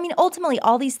people, right? Ultimately,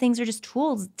 all these things are just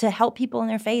tools to help people in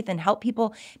their faith and help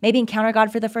people maybe encounter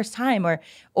God for the first time,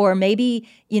 or maybe,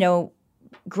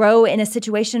 grow in a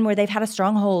situation where they've had a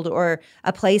stronghold or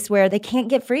a place where they can't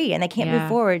get free and they can't move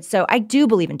forward. So I do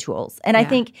believe in tools. And I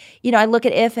think, I look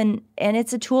at If and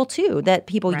it's a tool too that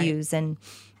people use and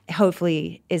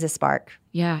hopefully is a spark.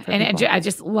 Yeah. And I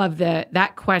just love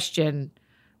that question,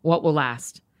 what will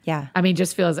last? Yeah. I mean,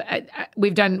 just feels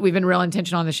we've been real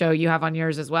intentional on the show. You have on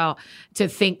yours as well to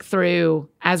think through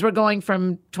as we're going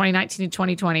from 2019 to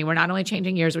 2020. We're not only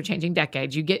changing years, we're changing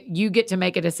decades. You get to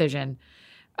make a decision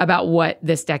about what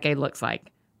this decade looks like.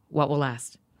 What will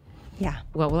last? Yeah.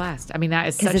 What will last? I mean, that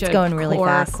is such a going really core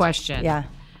fast. question. Yeah.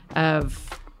 Of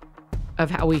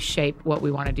how we shape what we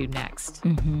want to do next.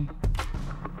 Mm-hmm.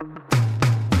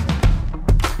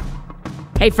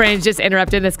 Hey friends, just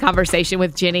interrupting this conversation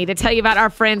with Jenny to tell you about our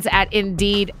friends at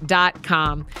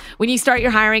Indeed.com. When you start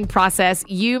your hiring process,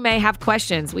 you may have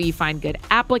questions. Will you find good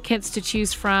applicants to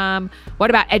choose from? What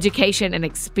about education and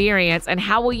experience? And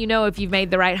how will you know if you've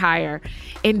made the right hire?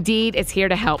 Indeed is here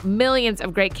to help. Millions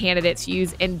of great candidates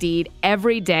use Indeed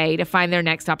every day to find their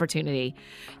next opportunity.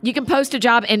 You can post a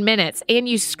job in minutes and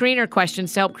use screener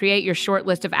questions to help create your short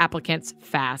list of applicants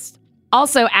fast.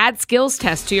 Also, add skills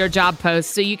tests to your job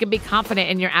post so you can be confident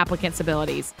in your applicant's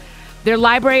abilities. Their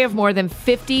library of more than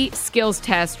 50 skills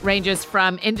tests ranges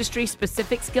from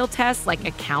industry-specific skill tests like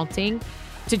accounting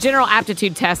to general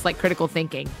aptitude tests like critical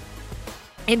thinking.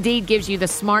 Indeed gives you the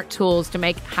smart tools to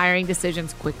make hiring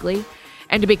decisions quickly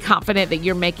and to be confident that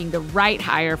you're making the right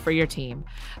hire for your team.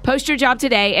 Post your job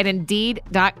today at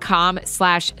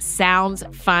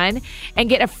Indeed.com/soundsfun and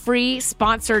get a free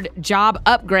sponsored job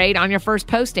upgrade on your first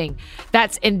posting.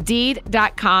 That's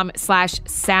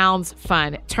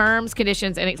Indeed.com/soundsfun. Terms,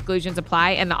 conditions, and exclusions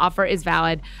apply, and the offer is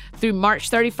valid through March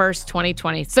 31st,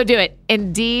 2020. So do it.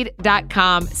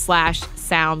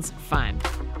 Indeed.com/soundsfun.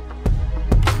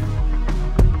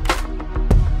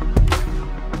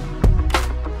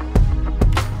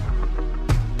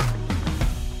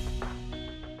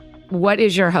 What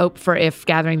is your hope for If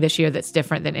Gathering this year that's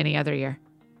different than any other year?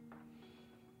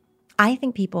 I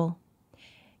think people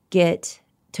get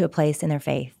to a place in their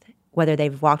faith, whether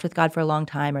they've walked with God for a long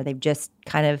time or they've just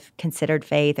kind of considered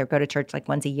faith or go to church like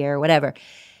once a year or whatever,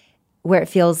 where it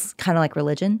feels kind of like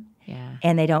religion. Yeah.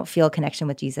 And they don't feel connection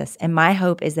with Jesus. And my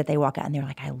hope is that they walk out and they're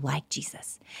like, I like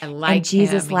Jesus. And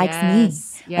Jesus him. likes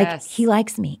Yes. me. Like he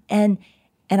likes me. And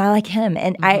I like him.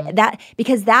 And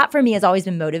because that for me has always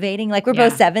been motivating. Like we're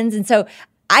both sevens. And so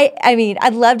I mean,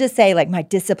 I'd love to say like my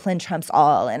discipline trumps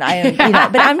all and I am,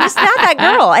 but I'm just not that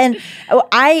girl. And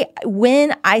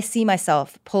when I see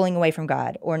myself pulling away from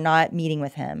God or not meeting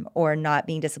with him or not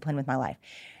being disciplined with my life,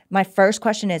 my first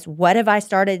question is, what have I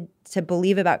started to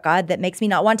believe about God that makes me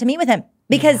not want to meet with him?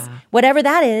 Because whatever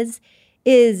that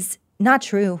is not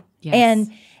true. Yes.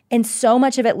 And so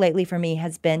much of it lately for me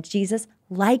has been Jesus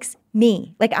likes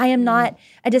me. Like I am not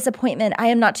a disappointment. I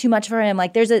am not too much for him.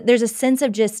 Like there's a sense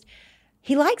of just,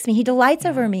 he likes me. He delights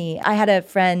over me. I had a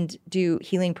friend do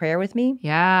healing prayer with me.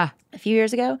 Yeah. A few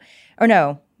years ago. Or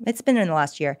no, it's been in the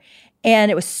last year.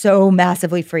 And it was so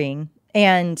massively freeing.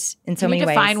 And in so many ways.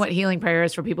 Can you define what healing prayer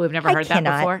is for people who've never heard that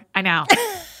before? I know.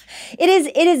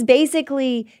 It is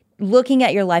basically looking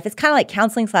at your life. It's kind of like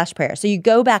counseling / prayer. So you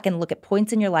go back and look at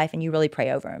points in your life and you really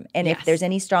pray over them. And if there's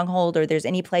any stronghold or there's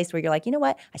any place where you're like, you know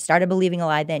what, I started believing a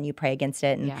lie, then you pray against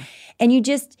it. And you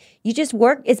just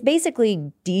work. It's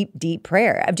basically deep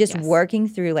prayer of just working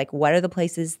through like what are the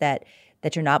places that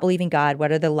you're not believing God?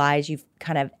 What are the lies you've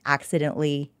kind of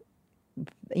accidentally,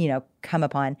 come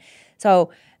upon? So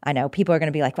I know people are going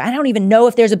to be like, I don't even know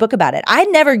if there's a book about it.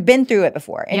 I'd never been through it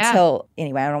before until,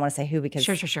 anyway, I don't want to say who because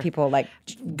people like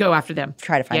go after them.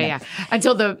 Try to find them.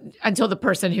 Until the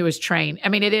person who is trained. I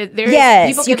mean, it is, there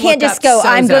is, you can't just go,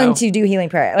 I'm going to do healing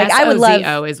prayer. Like I would love.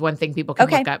 SOZO is one thing people can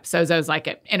look up. SOZO is like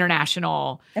an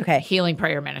international healing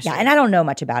prayer ministry. Yeah, and I don't know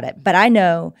much about it, but I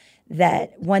know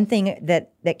that one thing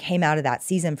that came out of that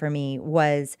season for me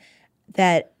was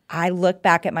that I look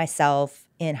back at myself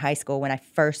in high school when I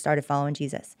first started following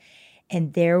Jesus.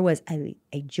 And there was a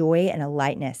joy and a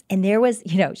lightness. And there was,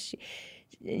 she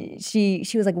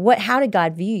was like, how did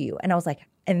God view you? And I was like,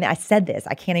 and I said this,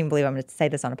 I can't even believe I'm going to say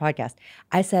this on a podcast.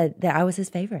 I said that I was his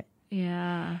favorite.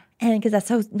 Yeah. And because that's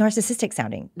so narcissistic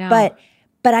sounding. No.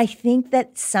 But I think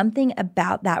that something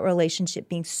about that relationship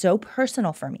being so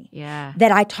personal for me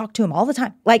that I talked to him all the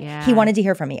time. Like he wanted to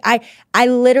hear from me. I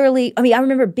literally, I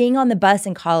remember being on the bus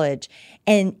in college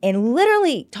and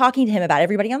literally talking to him about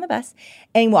everybody on the bus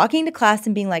and walking to class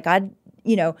and being like, God,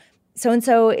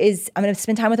 so-and-so I'm going to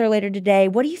spend time with her later today.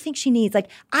 What do you think she needs?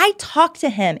 Like I talked to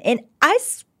him and I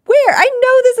swear, I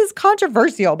know this is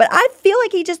controversial, but I feel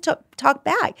like he just talked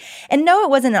back. And no, it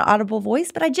wasn't an audible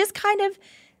voice, but I just kind of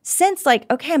sense like,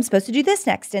 okay, I'm supposed to do this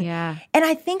next. And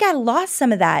I think I lost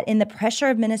some of that in the pressure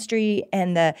of ministry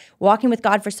and the walking with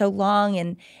God for so long.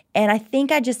 And I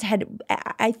think I just had,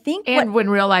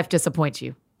 when real life disappoints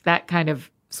you, that kind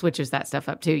of switches that stuff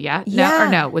up too. Yeah?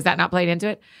 Yeah. No? Was that not played into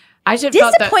it?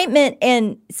 Disappointment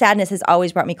and sadness has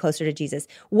always brought me closer to Jesus.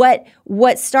 What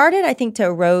started, I think, to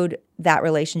erode that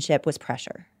relationship was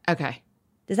pressure. Okay.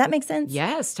 Does that make sense?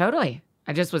 Yes, totally.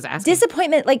 I just was asking.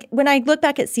 Disappointment, like when I look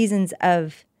back at seasons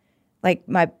of like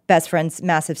my best friend's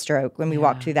massive stroke, when we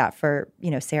walked through that for,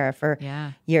 Sarah for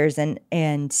years and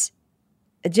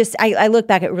just I look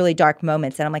back at really dark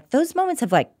moments and I'm like, those moments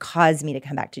have like caused me to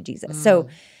come back to Jesus. So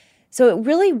it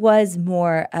really was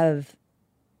more of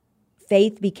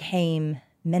faith became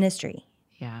ministry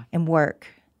and work.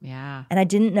 Yeah. And I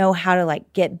didn't know how to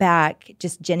like get back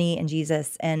just Jenny and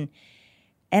Jesus and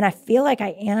I feel like I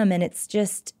am, and it's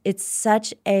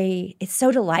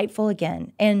so delightful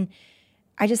again. And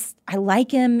I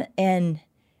like him, and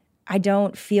I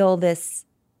don't feel this,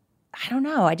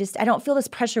 I don't feel this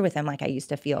pressure with him like I used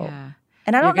to feel. Yeah.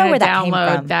 And I don't know where that came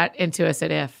from. Download that into us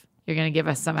at If. You're going to give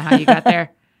us some of how you got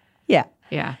there? Yeah.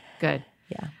 Yeah, good.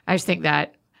 Yeah. I just think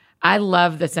that I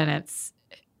love the sentence,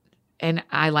 and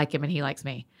I like him and he likes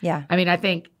me. Yeah. I mean, I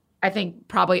think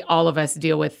probably all of us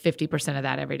deal with 50% of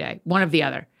that every day. One of the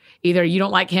other. Either you don't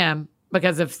like him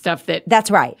because of stuff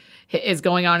that's right is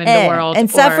going on in the world. And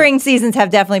suffering seasons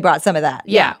have definitely brought some of that.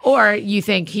 Yeah. Or you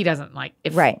think he doesn't like,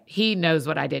 if he knows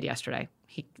what I did yesterday,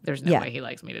 there's no way he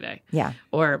likes me today. Yeah.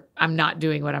 Or I'm not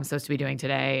doing what I'm supposed to be doing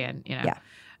today. And,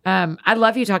 I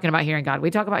love you talking about hearing God.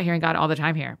 We talk about hearing God all the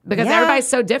time here because everybody's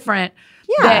so different.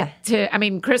 Yeah.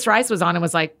 Chris Rice was on and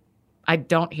was like, I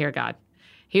don't hear God.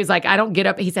 He was like, I don't get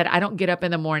up. He said, I don't get up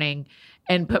in the morning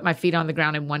and put my feet on the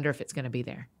ground and wonder if it's going to be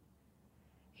there.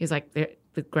 He's like,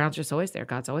 the ground's just always there.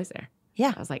 God's always there.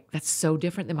 Yeah. I was like, that's so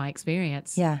different than my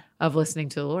experience of listening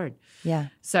to the Lord. Yeah.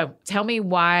 So tell me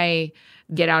why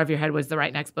Get Out of Your Head was the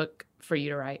right next book for you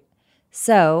to write.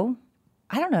 So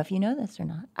I don't know if you know this or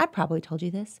not. I probably told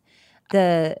you this.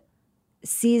 The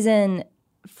season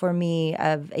for me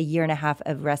of a year and a half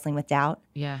of wrestling with doubt.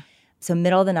 Yeah. So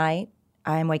middle of the night,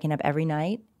 I am waking up every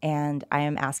night and I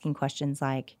am asking questions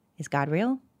like, is God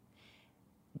real?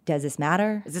 Does this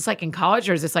matter? Is this like in college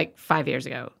or is this like 5 years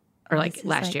ago or like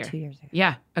last year? 2 years ago.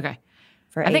 Yeah. Okay.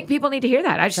 I think people need to hear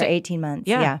that. For 18 months.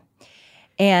 Yeah.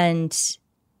 And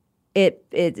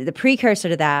the precursor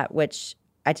to that, which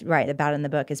I write about in the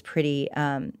book, is pretty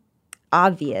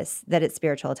obvious that it's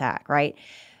spiritual attack, right?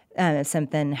 If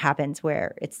something happens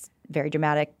where it's very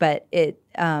dramatic, but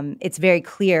it's very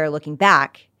clear looking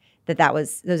back that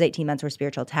those 18 months were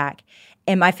spiritual attack.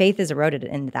 And my faith is eroded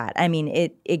into that. I mean,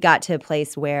 it got to a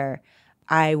place where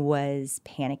I was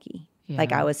panicky. Yeah.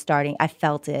 Like I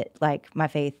felt it, like my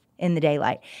faith in the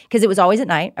daylight. Because it was always at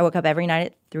night. I woke up every night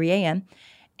at 3 a.m.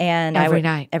 And every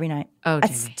night? Every night. Oh,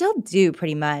 Jamie. I still do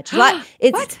pretty much.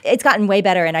 It's gotten way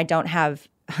better, and I don't have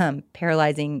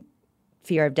paralyzing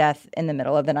fear of death in the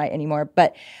middle of the night anymore.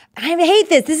 But I hate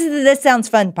this. This sounds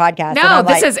fun podcast. No,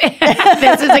 this is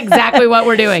exactly what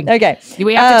we're doing. Okay.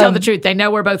 We have to tell the truth. They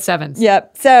know we're both sevens.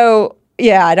 Yep. So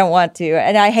yeah, I don't want to.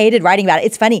 And I hated writing about it.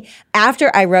 It's funny. After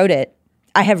I wrote it,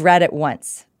 I have read it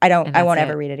once. I won't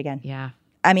ever read it again. Yeah.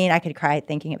 I mean, I could cry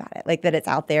thinking about it, like that it's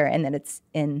out there and that it's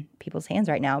in people's hands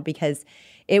right now, because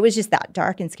it was just that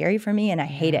dark and scary for me. And I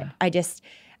hate it.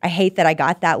 I hate that I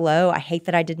got that low. I hate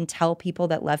that I didn't tell people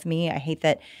that love me. I hate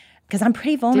that because I'm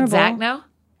pretty vulnerable. Did Zach know?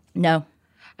 No.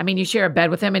 I mean, you share a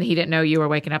bed with him and he didn't know you were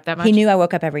waking up that much? He knew I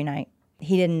woke up every night.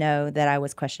 He didn't know that I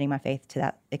was questioning my faith to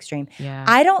that extreme. Yeah.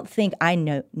 I don't think I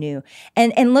knew.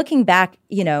 And looking back,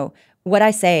 what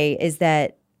I say is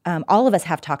that all of us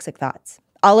have toxic thoughts.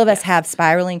 All of us have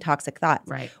spiraling toxic thoughts.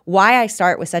 Right. Why I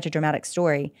start with such a dramatic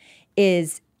story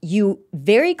is you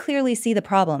very clearly see the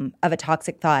problem of a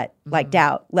toxic thought like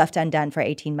doubt left undone for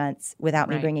 18 months without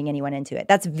me bringing anyone into it.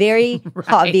 That's very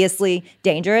obviously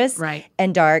dangerous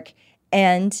and dark.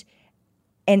 And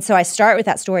so I start with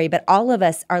that story, but all of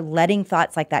us are letting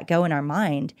thoughts like that go in our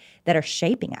mind that are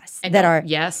shaping us.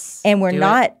 And we're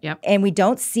not, and we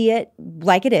don't see it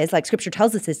like it is, like Scripture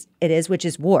tells us it is, which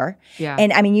is war. Yeah.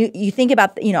 And I mean, you think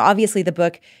about, obviously the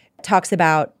book talks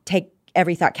about take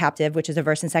every thought captive, which is a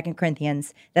verse in 2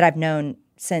 Corinthians that I've known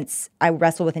since I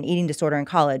wrestled with an eating disorder in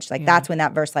college. Like that's when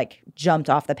that verse like jumped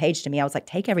off the page to me. I was like,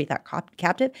 take every thought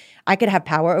captive. I could have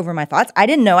power over my thoughts. I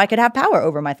didn't know I could have power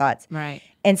over my thoughts. Right.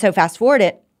 And so fast forward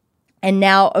it. And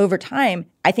now over time,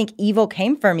 I think evil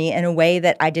came for me in a way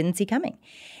that I didn't see coming.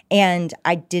 And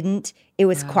it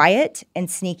was quiet and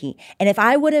sneaky. And if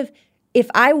I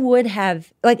would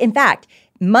have, like, in fact,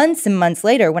 months and months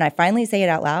later, when I finally say it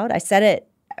out loud, I said it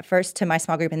first to my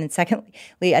small group, and then secondly,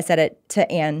 I said it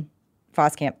to Ann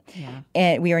Foskamp. Yeah.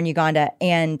 And we were in Uganda.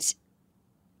 And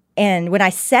when I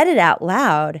said it out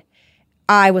loud,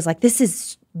 I was like, this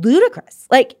is ludicrous.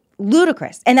 Like,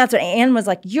 ludicrous. And that's what Ann was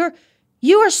like, you're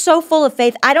You are so full of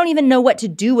faith. I don't even know what to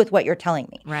do with what you're telling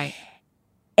me. Right.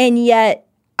 And yet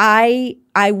I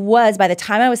was, by the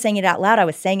time I was saying it out loud, I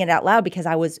was saying it out loud because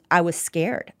I was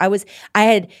scared.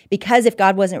 Because if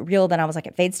God wasn't real, then I was like,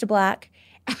 it fades to black.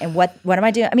 And what am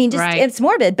I doing? I mean, just It's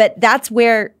morbid, but that's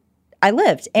where I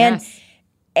lived. And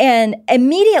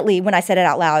immediately when I said it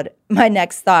out loud, my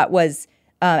next thought was,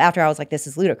 after I was like, this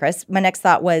is ludicrous, my next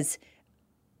thought was,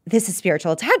 this is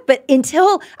spiritual attack. But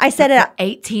until I said it,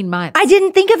 18 months, I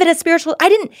didn't think of it as spiritual. I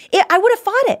would have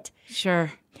fought it.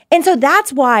 Sure. And so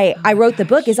that's why I wrote the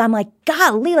book. Is I'm like,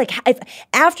 golly, like if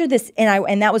after this,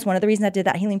 and that was one of the reasons I did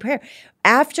that healing prayer.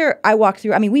 After I walked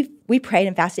through, I mean, we prayed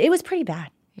and fasted. It was pretty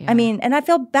bad. Yeah. I mean, and I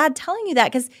feel bad telling you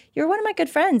that because you're one of my good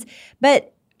friends.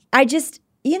 But I just,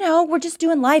 we're just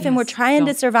doing life and we're trying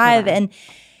to survive.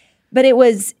 But it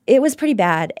was pretty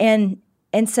bad. And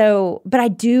so, but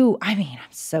I'm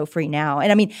so free now.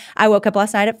 And I mean, I woke up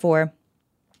last night at 4,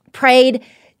 prayed,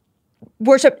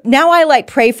 worship. Now I like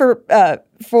pray for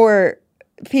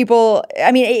people.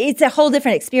 I mean, it's a whole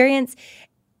different experience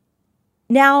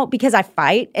now because I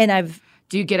fight and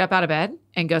Do you get up out of bed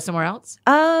and go somewhere else?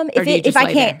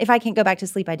 If I can't go back to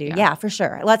sleep, I do. Yeah, for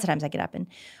sure. Lots of times I get up and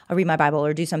I'll read my Bible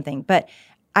or do something, but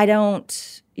I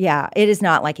don't. Yeah, it is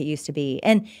not like it used to be,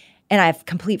 and I have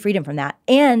complete freedom from that.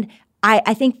 And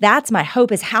I think that's my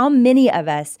hope is how many of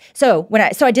us. So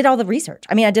I did all the research.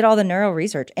 I mean, I did all the neuro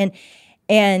research, and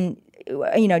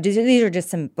these are just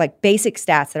some like basic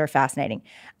stats that are fascinating.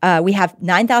 We have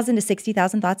 9,000 to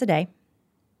 60,000 thoughts a day.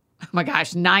 Oh my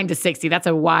gosh, 9 to 60. That's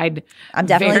a wide. I'm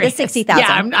definitely the 60,000.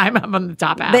 Yeah, I'm on the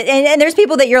top half. But and there's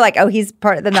people that you're like, oh, he's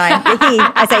part of the 9.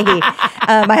 I say he.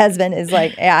 My husband is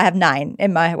like, yeah, I have 9,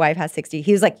 and my wife has 60.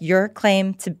 He was like, your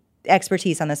claim to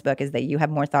expertise on this book is that you have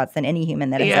more thoughts than any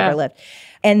human that has ever lived.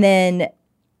 And then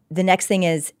the next thing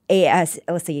is,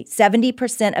 let's see,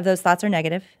 70% of those thoughts are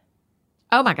negative.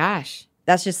 Oh my gosh.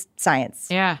 That's just science.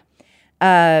 Yeah.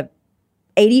 85%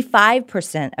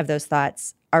 of those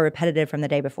thoughts are repetitive from the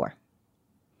day before.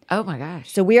 Oh my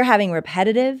gosh. So we are having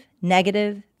repetitive,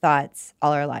 negative thoughts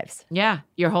all our lives. Yeah.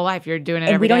 Your whole life. You're doing it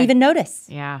and every day. And we don't even notice.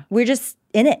 Yeah. We're just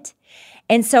in it.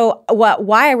 And so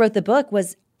why I wrote the book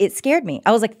was it scared me.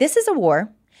 I was like, this is a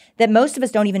war that most of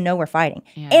us don't even know we're fighting.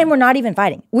 Yeah. And we're not even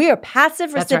fighting. We are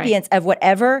passive recipients of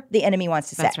whatever the enemy wants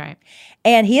to say. That's right.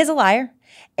 And he is a liar.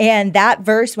 And that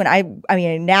verse,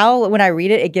 now when I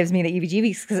read it, it gives me the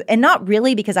EBGBs. And not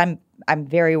really because I'm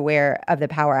very aware of the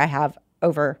power I have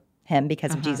over him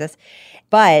because of Jesus.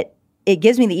 But it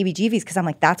gives me the EBGBs because I'm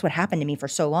like, that's what happened to me for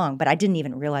so long, but I didn't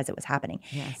even realize it was happening.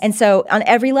 Yes. And so on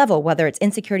every level, whether it's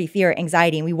insecurity, fear,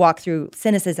 anxiety, and we walk through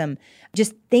cynicism,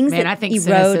 just things that I think erode.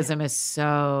 Cynicism is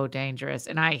so dangerous,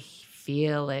 and I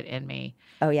feel it in me.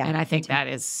 Oh, yeah. And I think that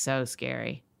is so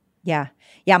scary. Yeah.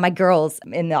 Yeah, my girls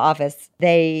in the office,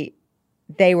 they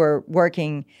were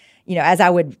working, as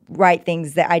I would write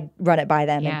things that I'd run it by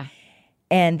them. Yeah.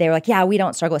 And they were like, yeah, we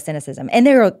don't struggle with cynicism. And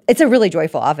it's a really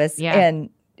joyful office. Yeah. And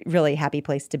really happy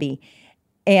place to be.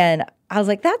 And I was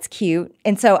like, that's cute.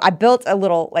 And so I built a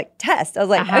little test. I was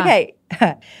like, okay,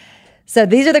 so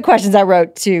these are the questions I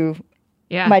wrote to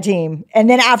my team. And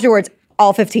then afterwards,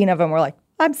 all 15 of them were like,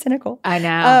 I'm cynical. I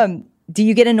know. Do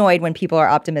you get annoyed when people are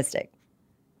optimistic?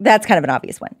 That's kind of an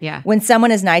obvious one. Yeah. When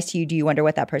someone is nice to you, do you wonder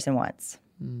what that person wants?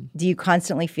 Do you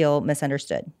constantly feel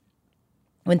misunderstood?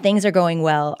 When things are going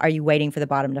well, are you waiting for the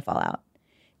bottom to fall out?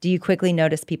 Do you quickly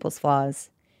notice people's flaws?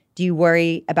 Do you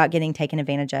worry about getting taken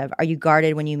advantage of? Are you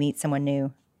guarded when you meet someone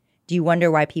new? Do you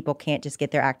wonder why people can't just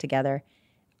get their act together?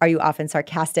 Are you often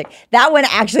sarcastic? That one,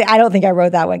 actually, I don't think I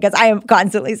wrote that one because I am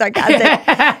constantly sarcastic.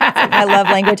 It's my love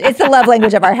language. It's the love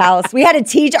language of our house. We had to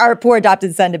teach our poor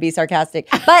adopted son to be sarcastic.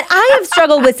 But I have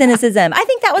struggled with cynicism. I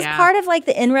think that was part of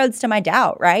the inroads to my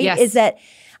doubt, right? Yes. Is that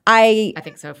I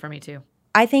think so for me too.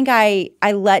 I think I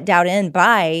let doubt in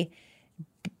by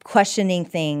questioning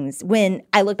things. When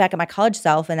I look back at my college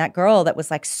self and that girl that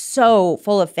was so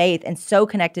full of faith and so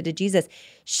connected to Jesus,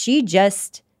 she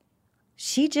just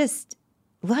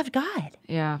loved God.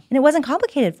 Yeah. And it wasn't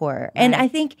complicated for her. Right. And I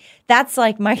think that's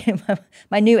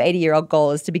my new 80-year-old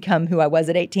goal is to become who I was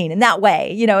at 18 in that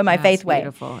way, in my faith way.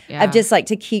 Beautiful. Yeah. Of just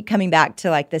to keep coming back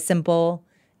to the simple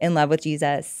in love with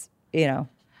Jesus,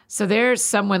 So there's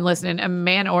someone listening, a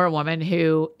man or a woman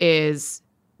who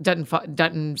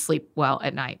doesn't sleep well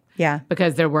at night. Yeah.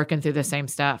 Because they're working through the same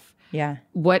stuff. Yeah.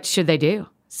 What should they do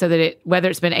so that whether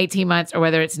it's been 18 months or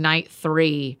whether it's night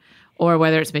 3 or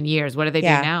whether it's been years, what do they do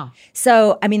now?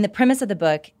 So, the premise of the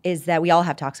book is that we all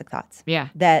have toxic thoughts. Yeah.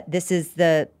 That this is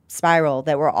the spiral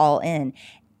that we're all in.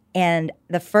 And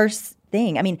the first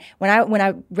thing, when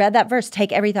I read that verse,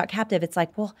 take every thought captive, it's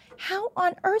well, how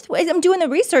on earth? I'm doing the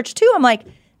research too. I'm like,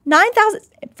 9,000,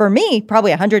 for me,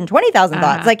 probably 120,000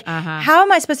 thoughts. Like, how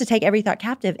am I supposed to take every thought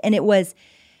captive? And it was,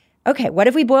 okay, what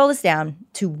if we boil this down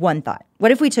to one thought?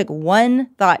 What if we took one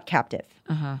thought captive?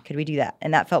 Could we do that?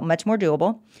 And that felt much more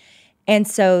doable. And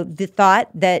so the thought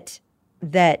that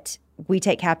we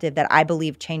take captive that I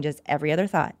believe changes every other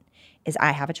thought is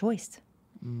I have a choice.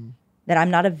 That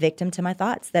I'm not a victim to my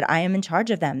thoughts, that I am in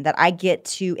charge of them, that I get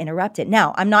to interrupt it.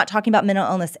 Now, I'm not talking about mental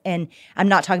illness and I'm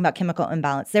not talking about chemical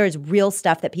imbalance. There is real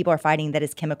stuff that people are fighting that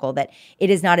is chemical, that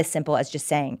it is not as simple as just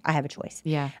saying, I have a choice.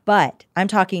 Yeah. But I'm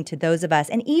talking to those of us,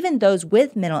 and even those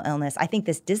with mental illness, I think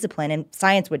this discipline, and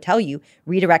science would tell you,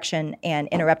 redirection and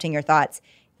interrupting your thoughts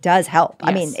does help. Yes.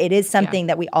 I mean, it is something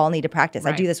that we all need to practice.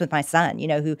 Right. I do this with my son,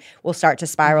 who will start to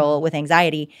spiral with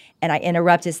anxiety, and I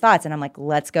interrupt his thoughts, and I'm like,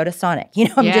 let's go to Sonic.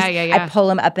 I pull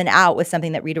him up and out with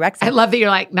something that redirects him. I love that you're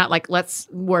like, not like, let's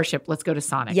worship, let's go to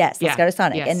Sonic. Yes, let's go to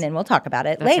Sonic, and then we'll talk about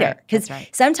it later. Because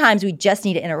sometimes we just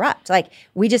need to interrupt. Like,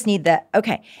 we just need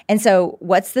okay. And so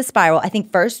what's the spiral? I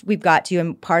think first we've got to,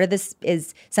 and part of this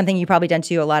is something you've probably done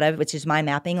too a lot of, which is mind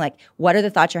mapping. Like, what are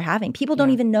the thoughts you're having? People don't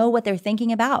even know what they're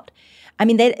thinking about. I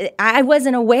mean, I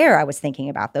wasn't aware I was thinking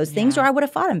about those things, or I would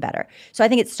have fought them better. So I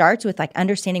think it starts with like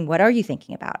understanding, what are you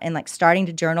thinking about, and like starting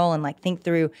to journal and like think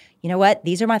through, you know what,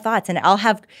 these are my thoughts. And I'll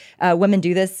have women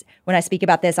do this when I speak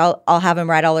about this. I'll have them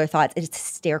write all their thoughts. It's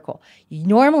hysterical.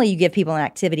 Normally you give people an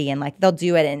activity and like they'll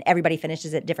do it and everybody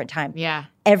finishes at a different time. Yeah.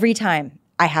 Every time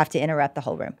I have to interrupt the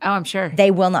whole room. Oh, I'm sure.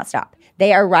 They will not stop.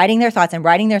 They are writing their thoughts and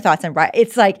writing their thoughts and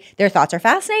it's like their thoughts are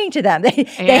fascinating to them. They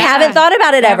haven't thought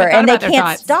about it ever, and they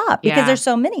can't stop because there's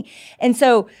so many. And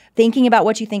so thinking about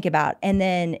what you think about, and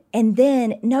then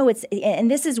no, and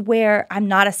this is where I'm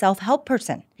not a self-help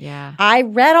person. Yeah. I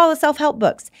read all the self-help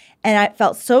books, and it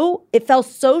felt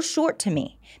so short to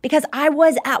me because I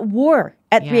was at war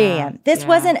at 3 a.m. This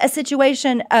wasn't a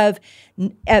situation of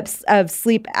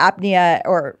sleep apnea,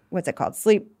 or what's it called?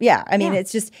 Sleep. Yeah. I mean,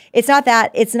 it's not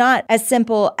that. It's not as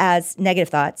simple as negative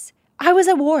thoughts. I was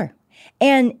at war,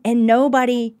 and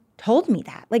nobody told me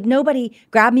that. Like, nobody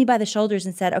grabbed me by the shoulders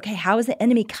and said, okay, how is the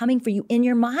enemy coming for you in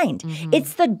your mind? Mm-hmm.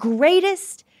 It's the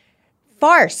greatest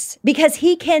farce, because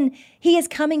he is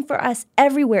coming for us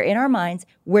everywhere in our minds.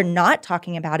 We're not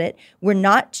talking about it. We're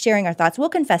not sharing our thoughts. We'll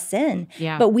confess sin,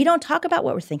 but we don't talk about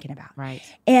what we're thinking about. Right.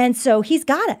 And so he's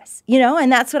got us,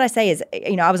 and that's what I say is,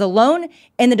 I was alone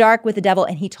in the dark with the devil,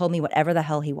 and he told me whatever the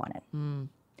hell he wanted.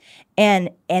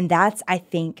 And that's, I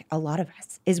think, a lot of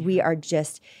us is we are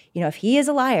just, if he is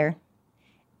a liar,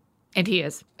 and he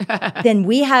is, then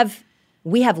we have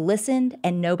listened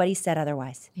and nobody said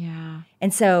otherwise. Yeah.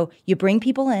 And so you bring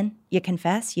people in, you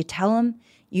confess, you tell them,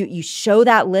 you show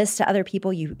that list to other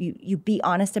people, you be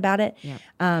honest about it. Yeah.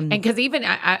 And because even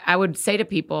I would say to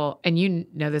people, and you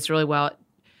know this really well,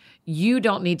 you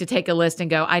don't need to take a list and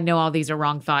go, I know all these are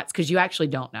wrong thoughts, because you actually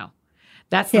don't know.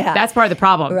 That's part of the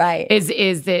problem. Right. Is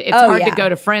that it's hard to go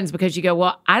to friends because you go,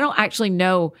 well, I don't actually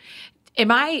know.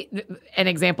 Am I, an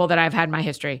example that I've had in my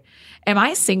history, am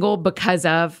I single because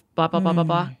of blah, blah, blah, blah,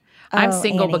 blah? I'm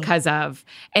single Annie. Because of.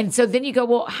 And so then you go,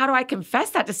 well, how do I confess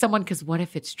that to someone? Because what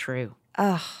if it's true?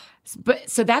 But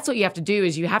so that's what you have to do,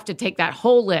 is you have to take that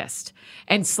whole list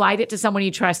and slide it to someone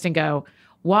you trust and go,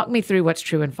 walk me through what's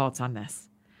true and false on this.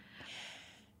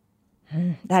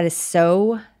 That is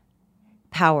so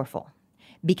powerful,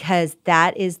 because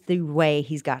that is the way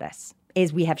he's got us,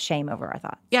 is we have shame over our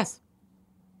thoughts. Yes.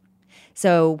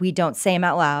 So we don't say them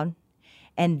out loud,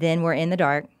 and then we're in the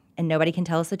dark and nobody can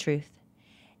tell us the truth.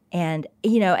 And,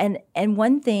 and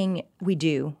one thing we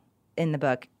do in the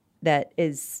book that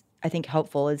is, I think,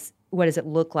 helpful is, what does it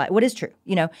look like? What is true?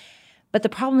 But the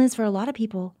problem is, for a lot of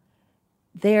people,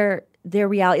 their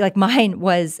reality, like mine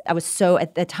was,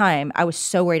 at the time, I was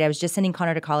so worried. I was just sending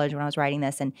Connor to college when I was writing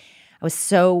this, and I was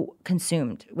so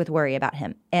consumed with worry about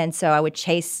him. And so I would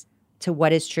chase to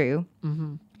what is true.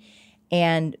 Mm-hmm.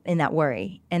 And in that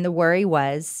worry. And the worry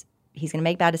was, he's going to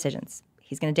make bad decisions.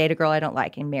 He's going to date a girl I don't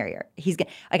like and marry her.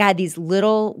 I had these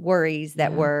little worries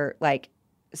that were like,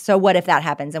 so what if that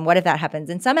happens? And what if that happens?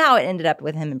 And somehow it ended up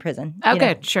with him in prison.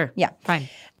 Okay, sure. Yeah. Fine.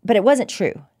 But it wasn't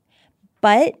true.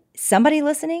 But somebody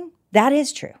listening, that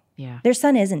is true. Yeah. Their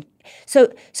son isn't. So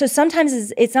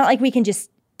sometimes it's not like we can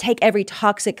just take every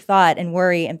toxic thought and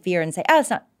worry and fear and say, oh, it's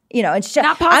not. It's just,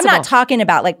 not possible. I'm not talking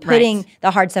about like putting the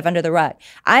hard stuff under the rug.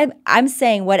 I'm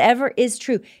saying whatever is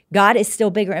true, God is still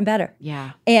bigger and better.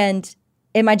 Yeah. And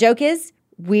my joke is,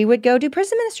 we would go do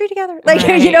prison ministry together. Like,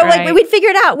 like we'd figure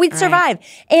it out. We'd survive.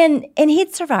 And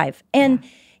he'd survive. And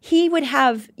he would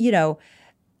have,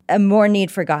 a more need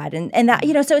for God. And that,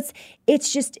 so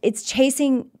it's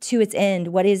chasing to its end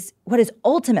what is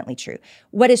ultimately true.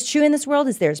 What is true in this world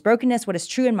is there is brokenness. What is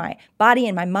true in my body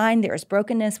and my mind, there is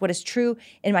brokenness. What is true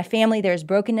in my family, there is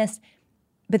brokenness.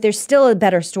 But there's still a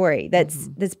better story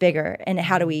that's bigger. And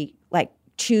how do we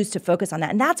choose to focus on that?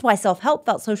 And that's why self-help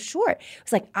felt so short.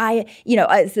 It's like all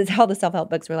the self-help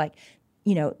books were like,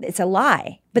 it's a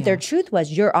lie. But their truth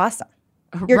was, you're awesome.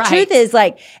 Your truth is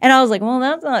and I was like, well,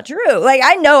 that's not true.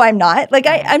 I know I'm not.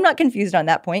 I'm not confused on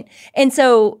that point. And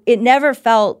so it never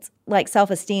felt like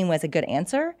self-esteem was a good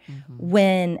answer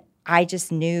when I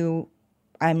just knew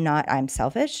I'm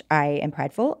selfish. I am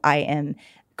prideful. I am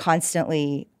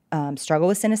constantly struggle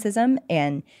with cynicism.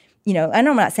 And,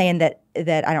 I'm not saying that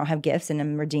I don't have gifts and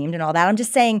I'm redeemed and all that. I'm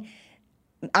just saying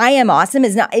I am awesome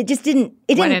is not, it didn't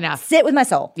sit with my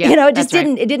soul. Yeah,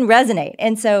 it didn't resonate.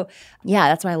 And so,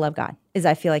 that's why I love God, is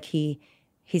I feel like he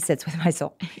sits with my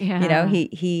soul. Yeah.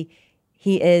 He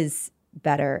is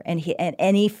better. And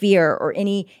any fear or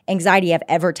any anxiety I've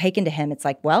ever taken to him, it's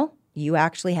like, well, you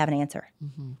actually have an answer.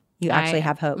 Mm-hmm. You actually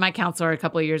have hope. My counselor a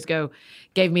couple of years ago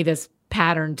gave me this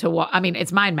pattern to walk. I mean,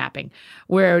 it's mind mapping,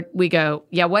 where we go,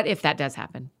 what if that does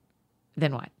happen?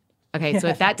 Then what? Okay, so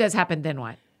if that does happen, then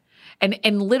what?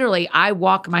 And literally, I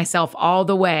walk myself all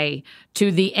the way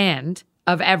to the end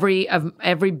of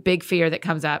every big fear that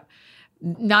comes up,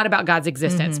 not about God's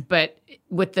existence, but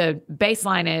with the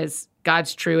baseline is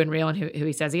God's true and real and who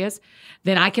he says he is.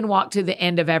 Then I can walk to the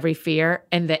end of every fear,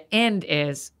 and the end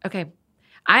is, okay,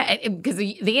 because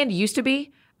the end used to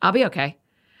be, I'll be okay.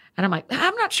 And I'm like,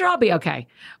 I'm not sure I'll be okay.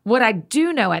 What I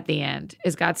do know at the end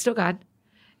is God's still God.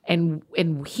 And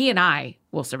he and I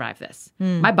will survive this.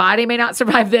 My body may not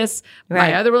survive this.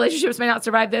 Right. My other relationships may not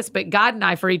survive this. But God and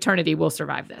I for eternity will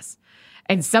survive this.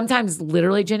 And sometimes,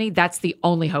 literally, Jenny, that's the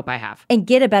only hope I have. And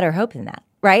get a better hope than that,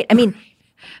 right? I mean,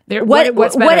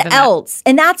 what's better what than else? That?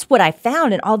 And that's what I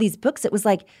found in all these books. It was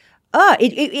like,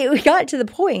 it got to the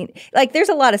point. There's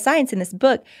a lot of science in this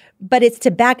book, but it's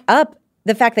to back up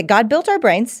the fact that God built our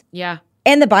brains. Yeah.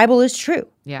 And the Bible is true.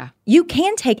 Yeah. You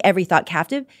can take every thought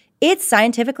captive. It's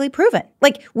scientifically proven.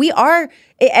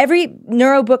 Every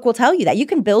neuro book will tell you that. You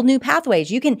can build new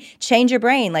pathways. You can change your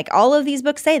brain. All of these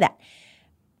books say that.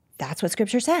 That's what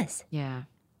Scripture says. Yeah.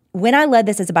 When I led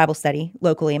this as a Bible study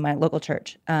locally in my local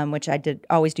church, which I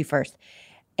always do first,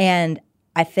 and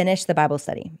I finished the Bible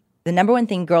study, the number one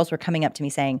thing girls were coming up to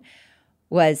me saying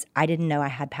was, I didn't know I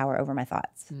had power over my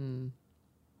thoughts,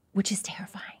 which is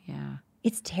terrifying. Yeah.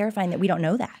 It's terrifying that we don't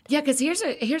know that. Yeah, because here's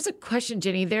a question,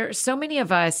 Jenny. There are so many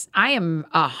of us, I am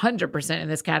 100% in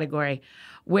this category,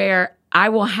 where I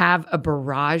will have a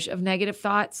barrage of negative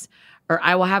thoughts, or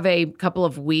I will have a couple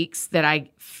of weeks that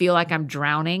I feel like I'm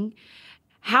drowning.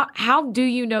 How do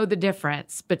you know the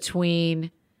difference between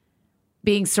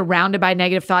being surrounded by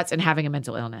negative thoughts and having a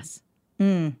mental illness?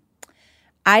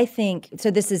 I think, so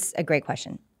this is a great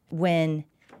question. When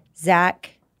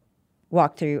Zach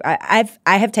walked through, I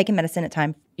have taken medicine at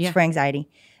times for anxiety.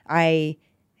 I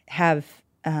have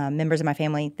members of my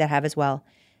family that have as well.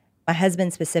 My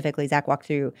husband specifically, Zach, walked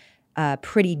through a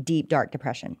pretty deep, dark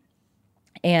depression.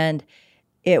 And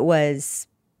it was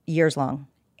years long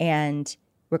and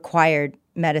required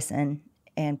medicine,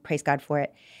 and praise God for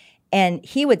it. And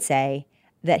he would say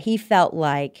that he felt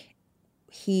like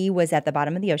he was at the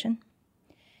bottom of the ocean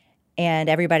and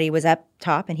everybody was up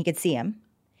top and he could see him,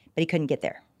 but he couldn't get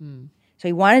there. So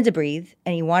he wanted to breathe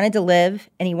and he wanted to live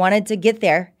and he wanted to get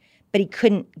there, but he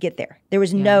couldn't get there. There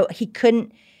was he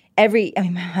couldn't.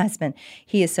 My husband,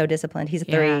 he is so disciplined. He's a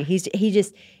 3.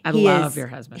 I love your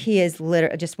husband. He is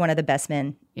literally just one of the best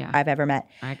men I've ever met.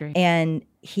 I agree. And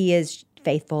he is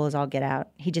faithful as all get out.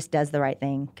 He just does the right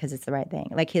thing because it's the right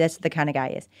thing. That's the kind of guy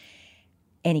he is.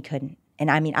 And he couldn't.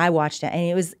 And I watched it,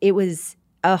 and it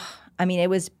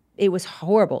was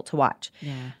horrible to watch.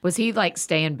 Yeah. Was he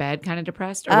stay in bed kind of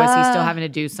depressed, or was he still having to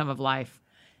do some of life,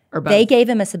 or both? They gave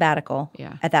him a sabbatical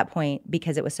at that point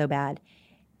because it was so bad.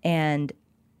 And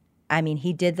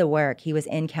he did the work. He was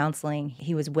in counseling.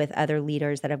 He was with other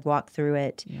leaders that have walked through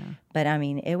it. Yeah. But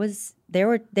there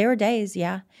were days,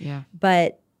 Yeah.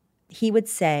 But he would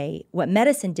say what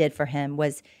medicine did for him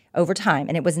was over time,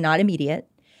 and it was not immediate,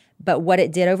 but what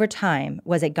it did over time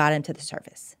was it got him to the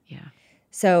surface. Yeah.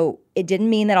 So it didn't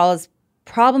mean that all his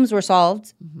problems were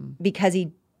solved because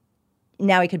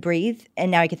now he could breathe,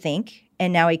 and now he could think,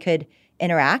 and now he could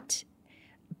interact.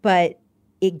 But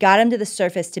it got him to the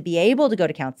surface to be able to go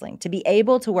to counseling, to be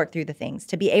able to work through the things,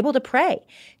 to be able to pray,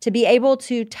 to be able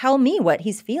to tell me what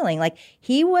he's feeling.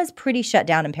 He was pretty shut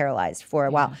down and paralyzed for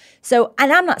a while. So,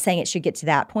 and I'm not saying it should get to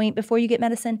that point before you get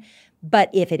medicine,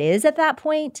 but if it is at that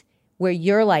point where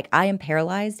you're like, I am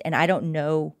paralyzed and I don't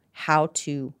know how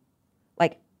to,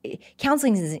 like,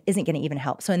 counseling isn't going to even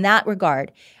help. So in that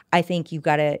regard, I think you've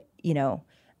got to,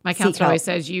 my counselor always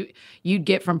says you'd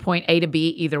get from point A to B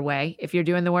either way. If you're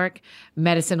doing the work,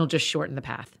 medicine will just shorten the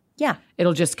path. Yeah.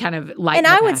 It'll just kind of lighten the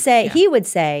path. And I would say, yeah. he would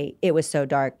say it was so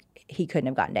dark, he couldn't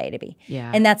have gotten to A to B.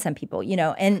 Yeah. And that's some people,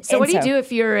 And so what do you do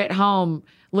if you're at home,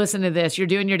 listen to this, you're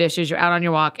doing your dishes, you're out on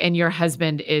your walk, and your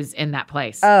husband is in that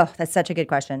place? Oh, that's such a good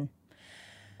question.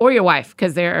 Or your wife,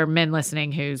 because there are men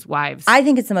listening whose wives. I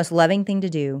think it's the most loving thing to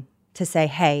do to say,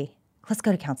 hey, let's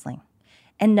go to counseling.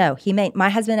 And no, my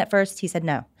husband at first, he said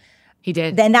no. He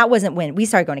did. Then that wasn't when we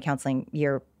started going to counseling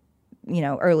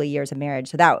early years of marriage.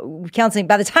 So that counseling,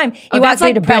 by the time he walked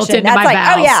through depression, that's like,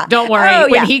 vows. Oh yeah, don't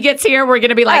worry. When he gets here, we're going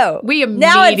to be like, we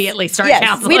immediately start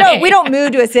counseling. We don't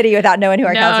move to a city without knowing who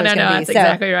our counselor is going to be. That's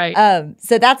exactly right.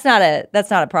 So that's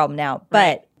not a problem now.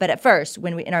 But at first,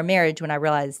 when in our marriage, when I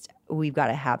realized we've got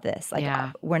to have this,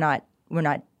 we're not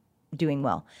doing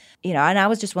well, and I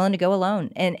was just willing to go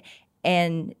alone. And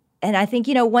I think,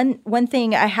 one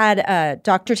thing I had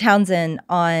Dr. Townsend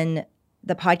on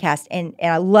the podcast, and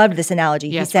I loved this analogy.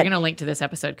 Yes, he said, we're going to link to this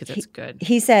episode because it's good.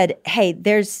 He said, hey,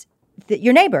 there's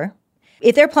your neighbor.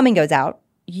 If their plumbing goes out,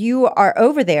 you are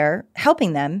over there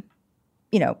helping them,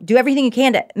 do everything you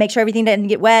can to make sure everything doesn't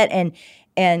get wet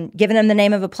and giving them the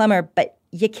name of a plumber, but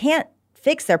you can't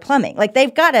fix their plumbing. Like,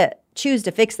 they've got to choose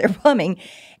to fix their plumbing.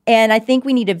 And I think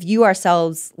we need to view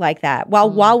ourselves like that.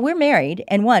 While we're married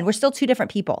and we're still two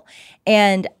different people.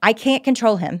 And I can't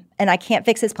control him and I can't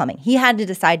fix his plumbing. He had to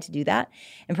decide to do that.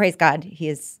 And praise God,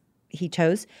 he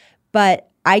chose.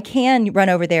 But I can run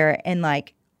over there and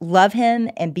love him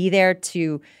and be there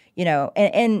to,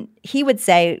 and he would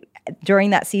say during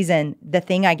that season, the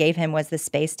thing I gave him was the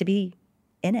space to be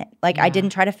in it. I didn't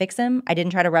try to fix him. I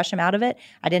didn't try to rush him out of it.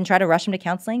 I didn't try to rush him to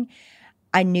counseling.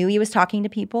 I knew he was talking to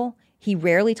people. He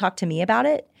rarely talked to me about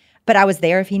it, but I was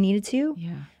there if he needed to.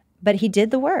 Yeah. But he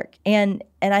did the work. And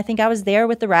I think I was there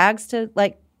with the rags to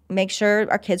make sure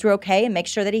our kids were okay and make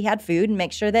sure that he had food and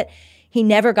make sure that he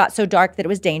never got so dark that it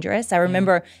was dangerous. I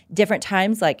remember different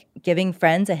times giving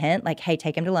friends a hint, hey,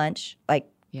 take him to lunch.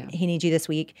 He needs you this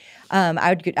week.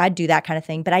 I'd do that kind of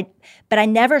thing. But I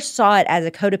never saw it as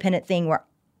a codependent thing where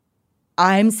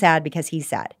I'm sad because he's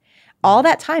sad. All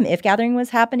that time, If Gathering was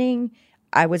happening,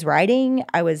 I was writing,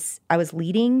 I was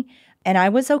leading, and I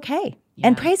was okay. Yeah.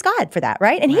 And praise God for that,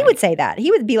 right? And he would say that.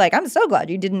 He would be like, I'm so glad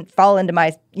you didn't fall into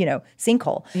my,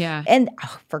 sinkhole. Yeah. And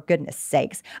for goodness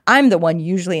sakes, I'm the one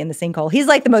usually in the sinkhole. He's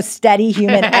the most steady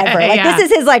human ever.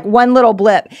 This is his one little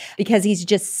blip because he's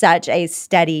just such a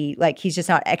steady, he's just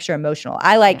not extra emotional.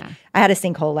 I had a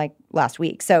sinkhole last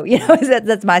week. So,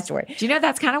 that's my story. Do you know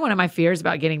that's kind of one of my fears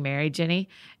about getting married, Jenny?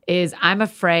 Is I'm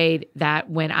afraid that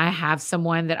when I have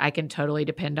someone that I can totally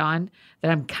depend on,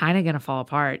 that I'm kind of going to fall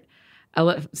apart.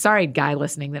 Sorry, guy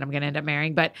listening that I'm going to end up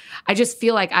marrying, but I just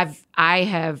feel like I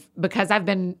have, because I've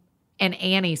been an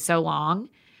Annie so long,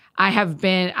 I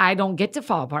don't get to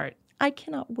fall apart. I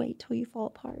cannot wait till you fall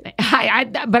apart.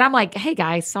 But I'm like, hey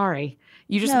guys, sorry.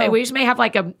 We just may have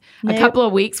a couple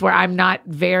of weeks where I'm not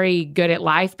very good at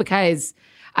life because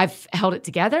I've held it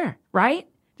together, right?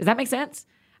 Does that make sense?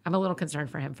 I'm a little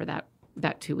concerned for him for that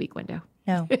 2-week window.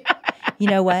 No. You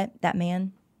know what? That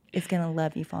man is going to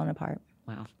love you falling apart.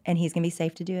 Wow. And he's going to be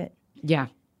safe to do it. Yeah.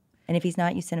 And if he's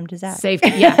not, you send him to Zach. Safe.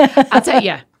 Yeah. I'll tell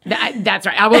you. That's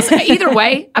right. I will say, either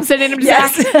way, I'm sending him to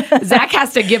Zach. Zach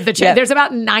has to give the check. Yep. There's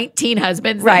about 19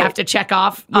 husbands that have to check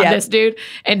off on this dude.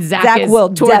 And Zach is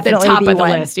toward the top of the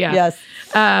list. Yeah. Yes.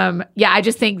 I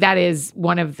just think that is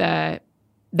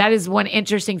one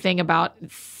interesting thing about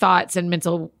thoughts and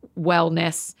mental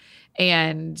wellness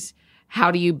and how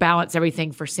do you balance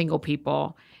everything for single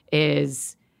people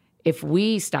is if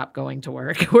we stop going to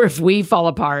work or if we fall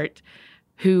apart,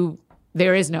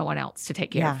 there is no one else to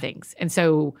take care of things. And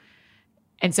so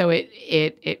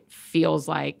it feels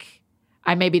like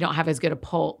I maybe don't have as good a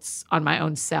pulse on my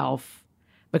own self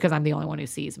because I'm the only one who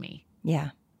sees me. Yeah.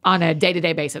 On a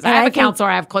day-to-day basis. I have a counselor,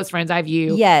 I have close friends, I have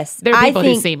you. Yes. There are people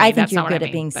who see me. I think That's you're not good what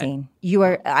at being seen. You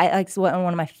are,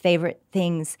 one of my favorite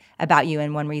things about you,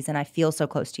 and one reason I feel so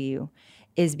close to you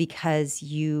is because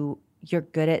you're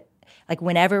good at,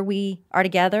 whenever we are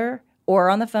together or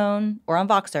on the phone or on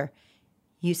Voxer,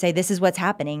 you say, this is what's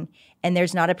happening, and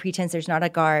there's not a pretense, there's not a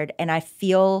guard, and I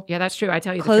feel that's true. I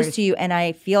tell you close to you, and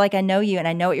I feel like I know you, and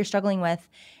I know what you're struggling with,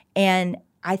 and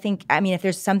I think, if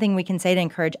there's something we can say to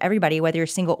encourage everybody, whether you're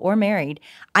single or married,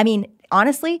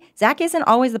 honestly, Zach isn't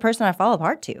always the person I fall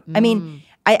apart to.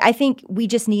 I think we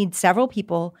just need several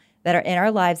people that are in our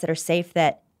lives that are safe,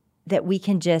 that we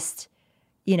can just,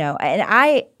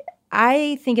 and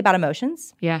I think about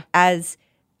emotions as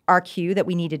our cue that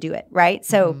we need to do it, right?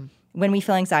 So when we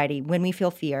feel anxiety, when we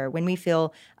feel fear, when we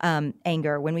feel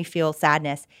anger, when we feel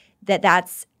sadness,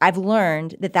 I've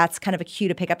learned that that's kind of a cue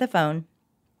to pick up the phone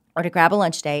or to grab a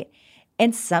lunch date.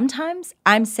 And sometimes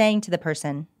I'm saying to the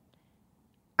person,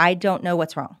 I don't know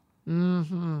what's wrong,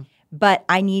 but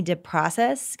I need to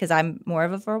process, because I'm more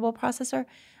of a verbal processor.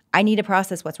 I need to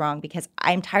process what's wrong because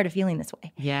I'm tired of feeling this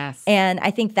way. Yes. And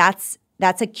I think that's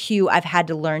a cue I've had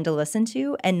to learn to listen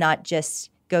to and not just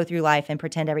go through life and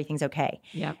pretend everything's okay.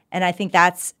 Yep. And I think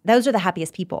those are the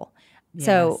happiest people. Yes.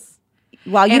 So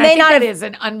while you and may I think not that have, is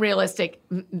an unrealistic,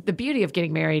 the beauty of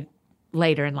getting married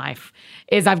later in life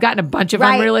is I've gotten a bunch of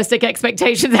unrealistic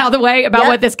expectations out of the way about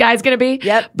what this guy's going to be.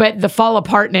 Yep. But the fall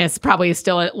apartness probably is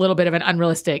still a little bit of an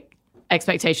unrealistic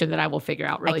expectation that I will figure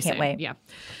out really soon. I can't wait. Yeah.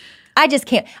 I just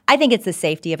can't. I think it's the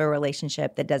safety of a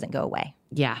relationship that doesn't go away.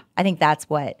 Yeah. I think that's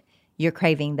what you're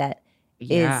craving that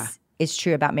is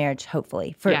true about marriage,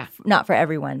 hopefully. Not for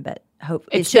everyone, but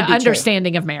it's the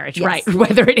understanding of marriage, right?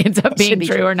 Whether it ends up being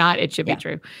true or not, it should be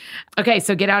true. Okay,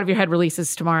 so Get Out of Your Head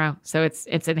releases tomorrow. So it's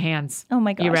in hands. Oh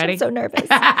my gosh, you ready? I'm so nervous.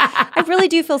 I really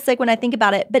do feel sick when I think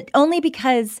about it, but only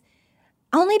because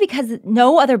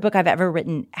no other book I've ever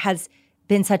written has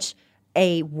been such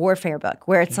a warfare book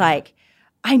where it's like,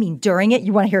 I mean, during it,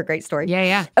 you want to hear a great story?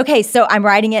 Yeah. Okay, so I'm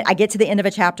writing it. I get to the end of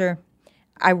a chapter.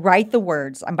 I write the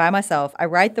words. I'm by myself. I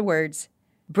write the words,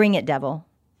 "Bring it, devil!" !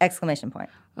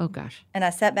 Oh, gosh. And I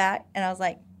sat back and I was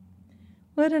like,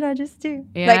 what did I just do?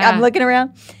 Yeah. Like, I'm looking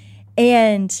around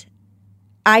and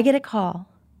I get a call.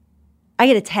 I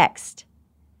get a text.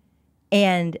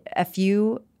 And a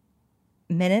few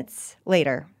minutes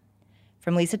later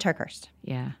from Lisa Turkhurst.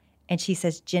 Yeah. And she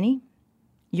says, Jenny,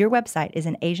 your website is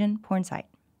an Asian porn site.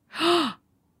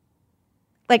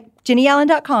 Like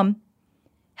JennyAllen.com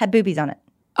had boobies on it.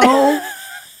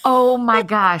 Oh my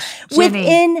gosh. Jenny.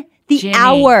 Within the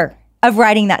hour of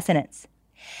writing that sentence.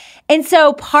 And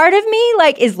so part of me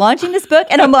is launching this book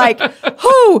and I'm like,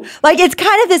 whoo, it's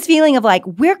kind of this feeling of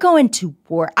we're going to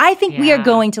war. I think we are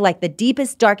going to the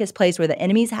deepest, darkest place where the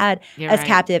enemies had us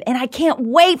captive. And I can't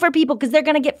wait for people because they're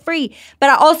going to get free. But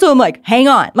I also am like, hang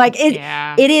on.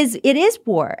 It is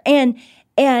war. And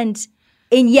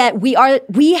yet we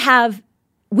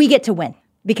get to win.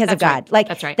 Because of God.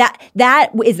 That's right.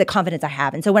 That is the confidence I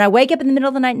have. And so when I wake up in the middle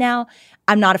of the night now,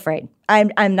 I'm not afraid.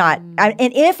 I'm not. And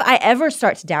if I ever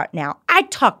start to doubt now, I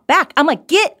talk back. I'm like,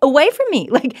 get away from me.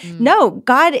 No,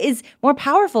 God is more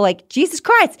powerful. Jesus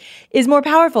Christ is more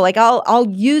powerful. I'll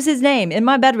use his name in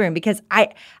my bedroom because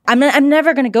I'm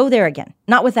never going to go there again.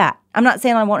 Not with that. I'm not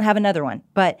saying I won't have another one,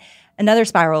 but another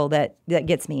spiral that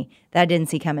gets me that I didn't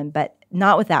see coming, but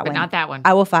not with that one. Not that one.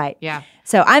 I will fight. Yeah.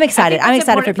 So I'm excited. I'm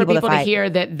excited for people to fight. To hear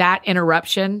that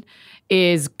interruption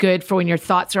is good for when your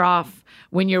thoughts are off,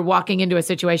 when you're walking into a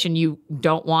situation you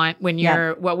don't want, when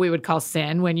you're what we would call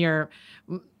sin, when you're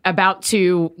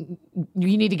you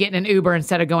need to get in an Uber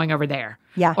instead of going over there.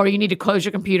 Yeah. Or you need to close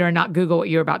your computer and not Google what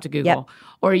you're about to Google. Yep.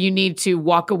 Or you need to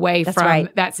walk away from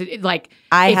that.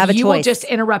 I have a choice. You will just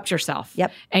interrupt yourself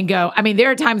and go. I mean,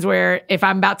 there are times where if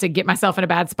I'm about to get myself in a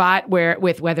bad spot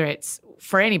whether it's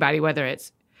for anybody, whether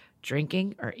it's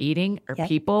drinking or eating or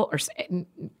people or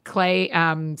Clay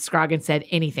Scroggins said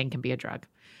anything can be a drug.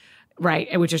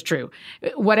 Right, which is true.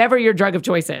 Whatever your drug of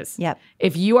choice is,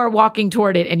 if you are walking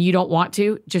toward it and you don't want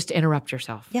to, just interrupt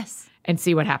yourself. Yes. And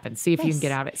see what happens. See if you can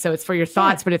get out of it. So it's for your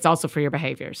thoughts, but it's also for your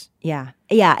behaviors. Yeah,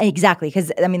 exactly.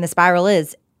 Because, the spiral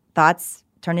is thoughts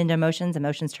turn into emotions,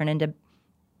 emotions turn into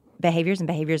behaviors, and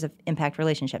behaviors impact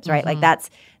relationships, right? Mm-hmm.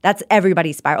 That's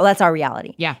everybody's spiral. That's our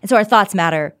reality. Yeah. And so our thoughts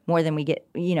matter more than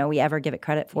we ever give it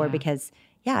credit for because,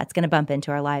 it's going to bump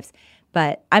into our lives.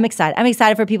 But I'm excited. I'm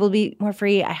excited for people to be more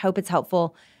free. I hope it's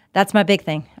helpful. That's my big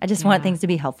thing. I just want things to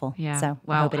be helpful. Yeah. So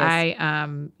well, I hope it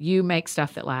is. You make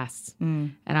stuff that lasts,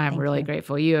 and I'm really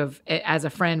grateful. You have, as a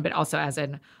friend, but also as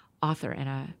an author and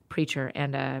a preacher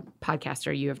and a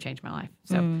podcaster, you have changed my life.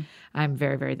 So I'm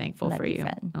very, very thankful for you.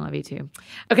 I love you too.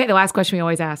 Okay, the last question we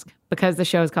always ask, because the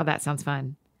show is called That Sounds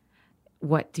Fun.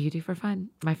 What do you do for fun,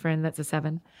 my friend? That's a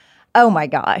 7. Oh my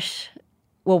gosh.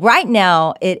 Well, right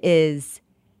now it is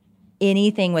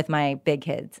anything with my big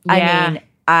kids. Yeah.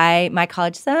 My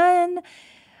college son,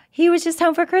 he was just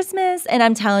home for Christmas. And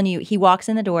I'm telling you, he walks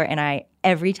in the door and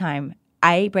every time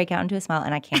I break out into a smile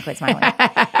and I can't quit smiling.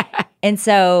 And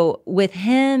so with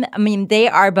him, they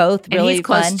are both really fun. And he's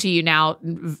close to you now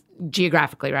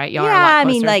geographically, right? Y'all are a lot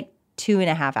closer.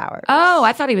 2.5 hours. Oh,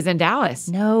 I thought he was in Dallas.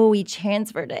 No, he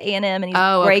transferred to A&M and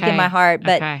he's breaking my heart.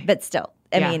 But still,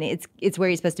 it's where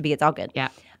he's supposed to be. It's all good. Yeah.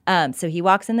 So he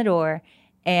walks in the door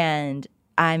and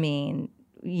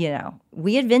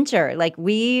we adventure.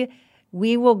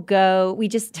 we will go. We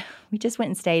just went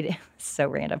and stayed. So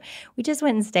random. We just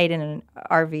went and stayed in an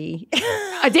RV.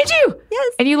 Did you?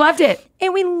 Yes. And you loved it?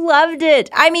 And we loved it.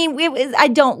 I mean, I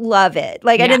don't love it.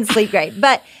 Like, I didn't sleep great.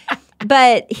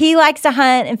 But he likes to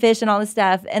hunt and fish and all this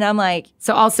stuff. And I'm like.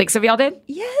 So all 6 of y'all did?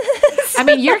 Yes. I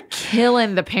mean, you're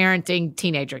killing the parenting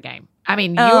teenager game. I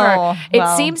mean,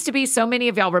 it seems to be so many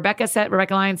of y'all. Rebecca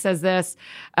Lyons says this.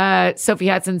 Sophie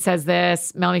Hudson says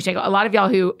this. Melanie Schenkel. A lot of y'all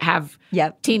who have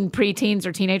preteens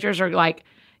or teenagers are like,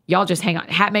 y'all just hang on.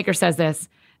 Hatmaker says this,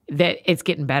 that it's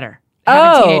getting better.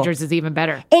 Having teenagers is even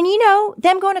better. And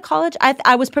them going to college,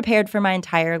 I was prepared for my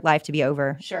entire life to be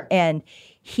over. Sure. And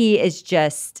he is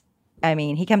just, I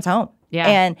mean, he comes home.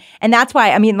 Yeah. And that's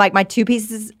why, I mean, like my 2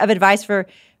 pieces of advice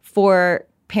for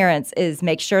parents is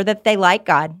make sure that they like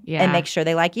God and make sure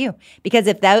they like you. Because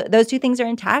if those 2 things are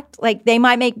intact, like they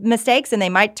might make mistakes and they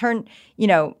might turn,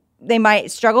 they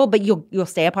might struggle, but you'll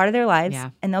stay a part of their lives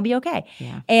and they'll be okay.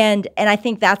 Yeah. And I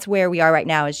think that's where we are right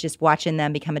now, is just watching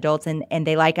them become adults and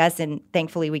they like us, and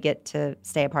thankfully we get to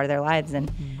stay a part of their lives.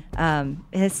 And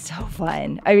it's so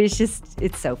fun. I mean,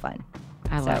 it's so fun.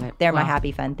 I love it. They're my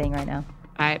happy fun thing right now.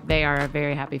 They are a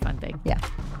very happy fun thing. Yeah.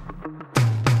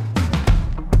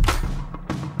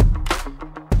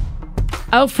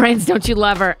 Oh, friends, don't you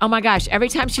love her? Oh my gosh, every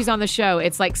time she's on the show,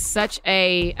 it's like such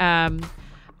a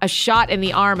shot in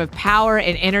the arm of power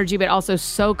and energy, but also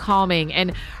so calming.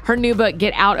 And her new book,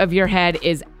 Get Out of Your Head,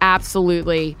 is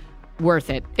absolutely worth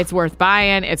it. It's worth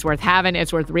buying. It's worth having.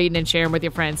 It's worth reading and sharing with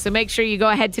your friends. So make sure you go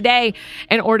ahead today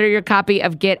and order your copy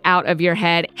of Get Out of Your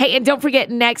Head. Hey, and don't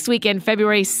forget, next weekend,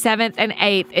 February 7th and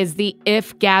 8th, is the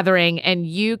IF Gathering, and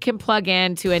you can plug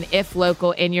in to an IF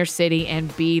local in your city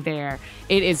and be there.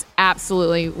 It is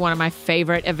absolutely one of my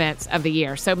favorite events of the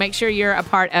year. So make sure you're a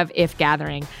part of IF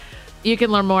Gathering. You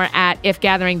can learn more at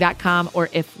ifgathering.com or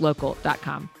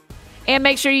iflocal.com. And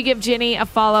make sure you give Jenny a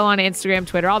follow on Instagram,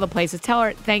 Twitter, all the places. Tell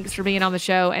her thanks for being on the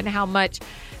show and how much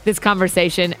this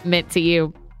conversation meant to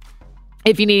you.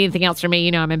 If you need anything else from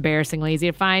me, I'm embarrassingly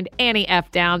easy to find. Annie F.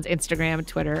 Downs, Instagram,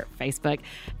 Twitter, Facebook.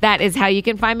 That is how you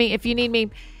can find me if you need me.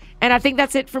 And I think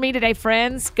that's it for me today,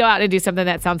 friends. Go out and do something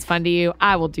that sounds fun to you.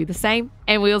 I will do the same.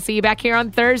 And we will see you back here on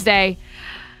Thursday.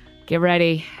 Get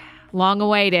ready. Long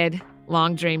awaited,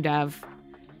 long dreamed of.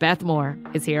 Beth Moore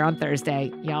is here on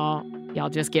Thursday. Y'all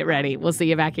just get ready. We'll see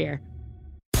you back here.